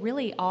 Like it will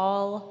really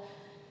all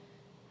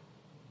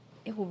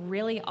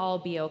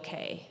be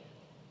okay.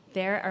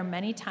 There are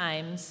many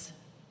times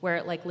where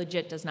it like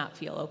legit does not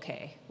feel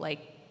okay.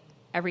 Like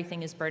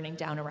everything is burning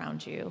down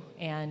around you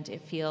and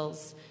it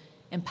feels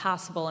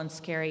impossible and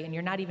scary and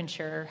you're not even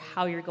sure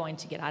how you're going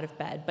to get out of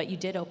bed, but you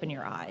did open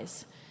your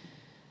eyes.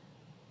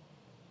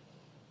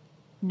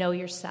 Know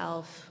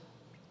yourself.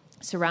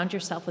 Surround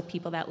yourself with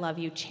people that love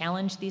you.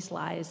 Challenge these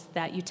lies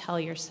that you tell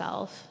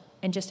yourself.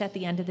 And just at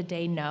the end of the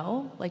day,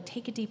 know, like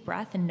take a deep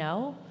breath and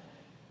know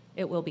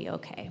it will be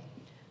okay.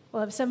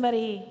 Well, if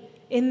somebody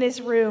in this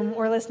room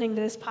or listening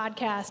to this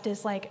podcast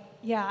is like,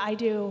 yeah, I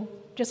do,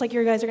 just like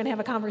you guys are going to have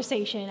a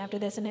conversation after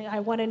this, and I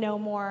want to know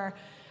more,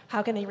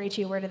 how can they reach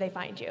you? Where do they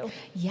find you?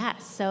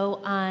 Yes,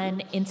 so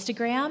on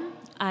Instagram,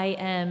 I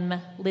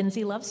am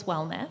Lindsey Loves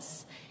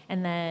Wellness,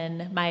 and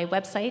then my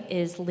website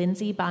is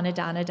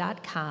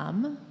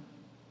lindseybonadonna.com.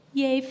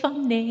 Yay,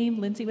 fun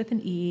name, Lindsey with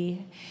an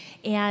E.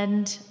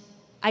 And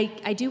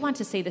I do want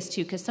to say this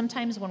too, because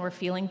sometimes when we're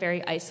feeling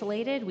very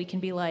isolated, we can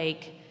be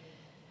like,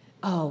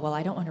 oh, well,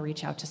 I don't want to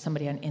reach out to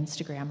somebody on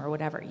Instagram or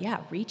whatever.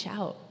 Yeah, reach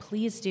out.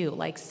 Please do.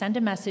 Like, send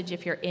a message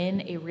if you're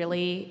in a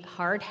really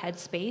hard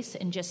headspace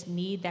and just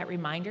need that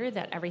reminder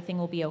that everything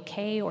will be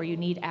okay, or you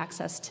need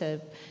access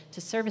to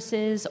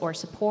services or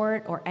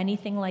support or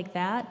anything like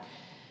that.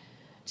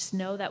 Just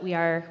know that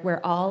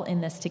we're all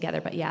in this together.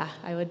 But yeah,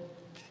 I would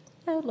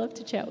love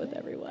to chat with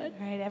everyone.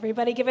 All right,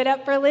 everybody give it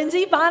up for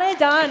Lindsey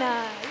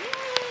Bonadonna.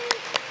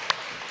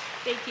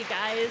 Thank you,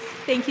 guys.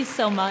 Thank you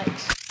so much.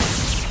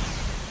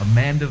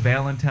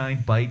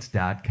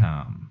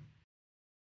 AmandaValentineBites.com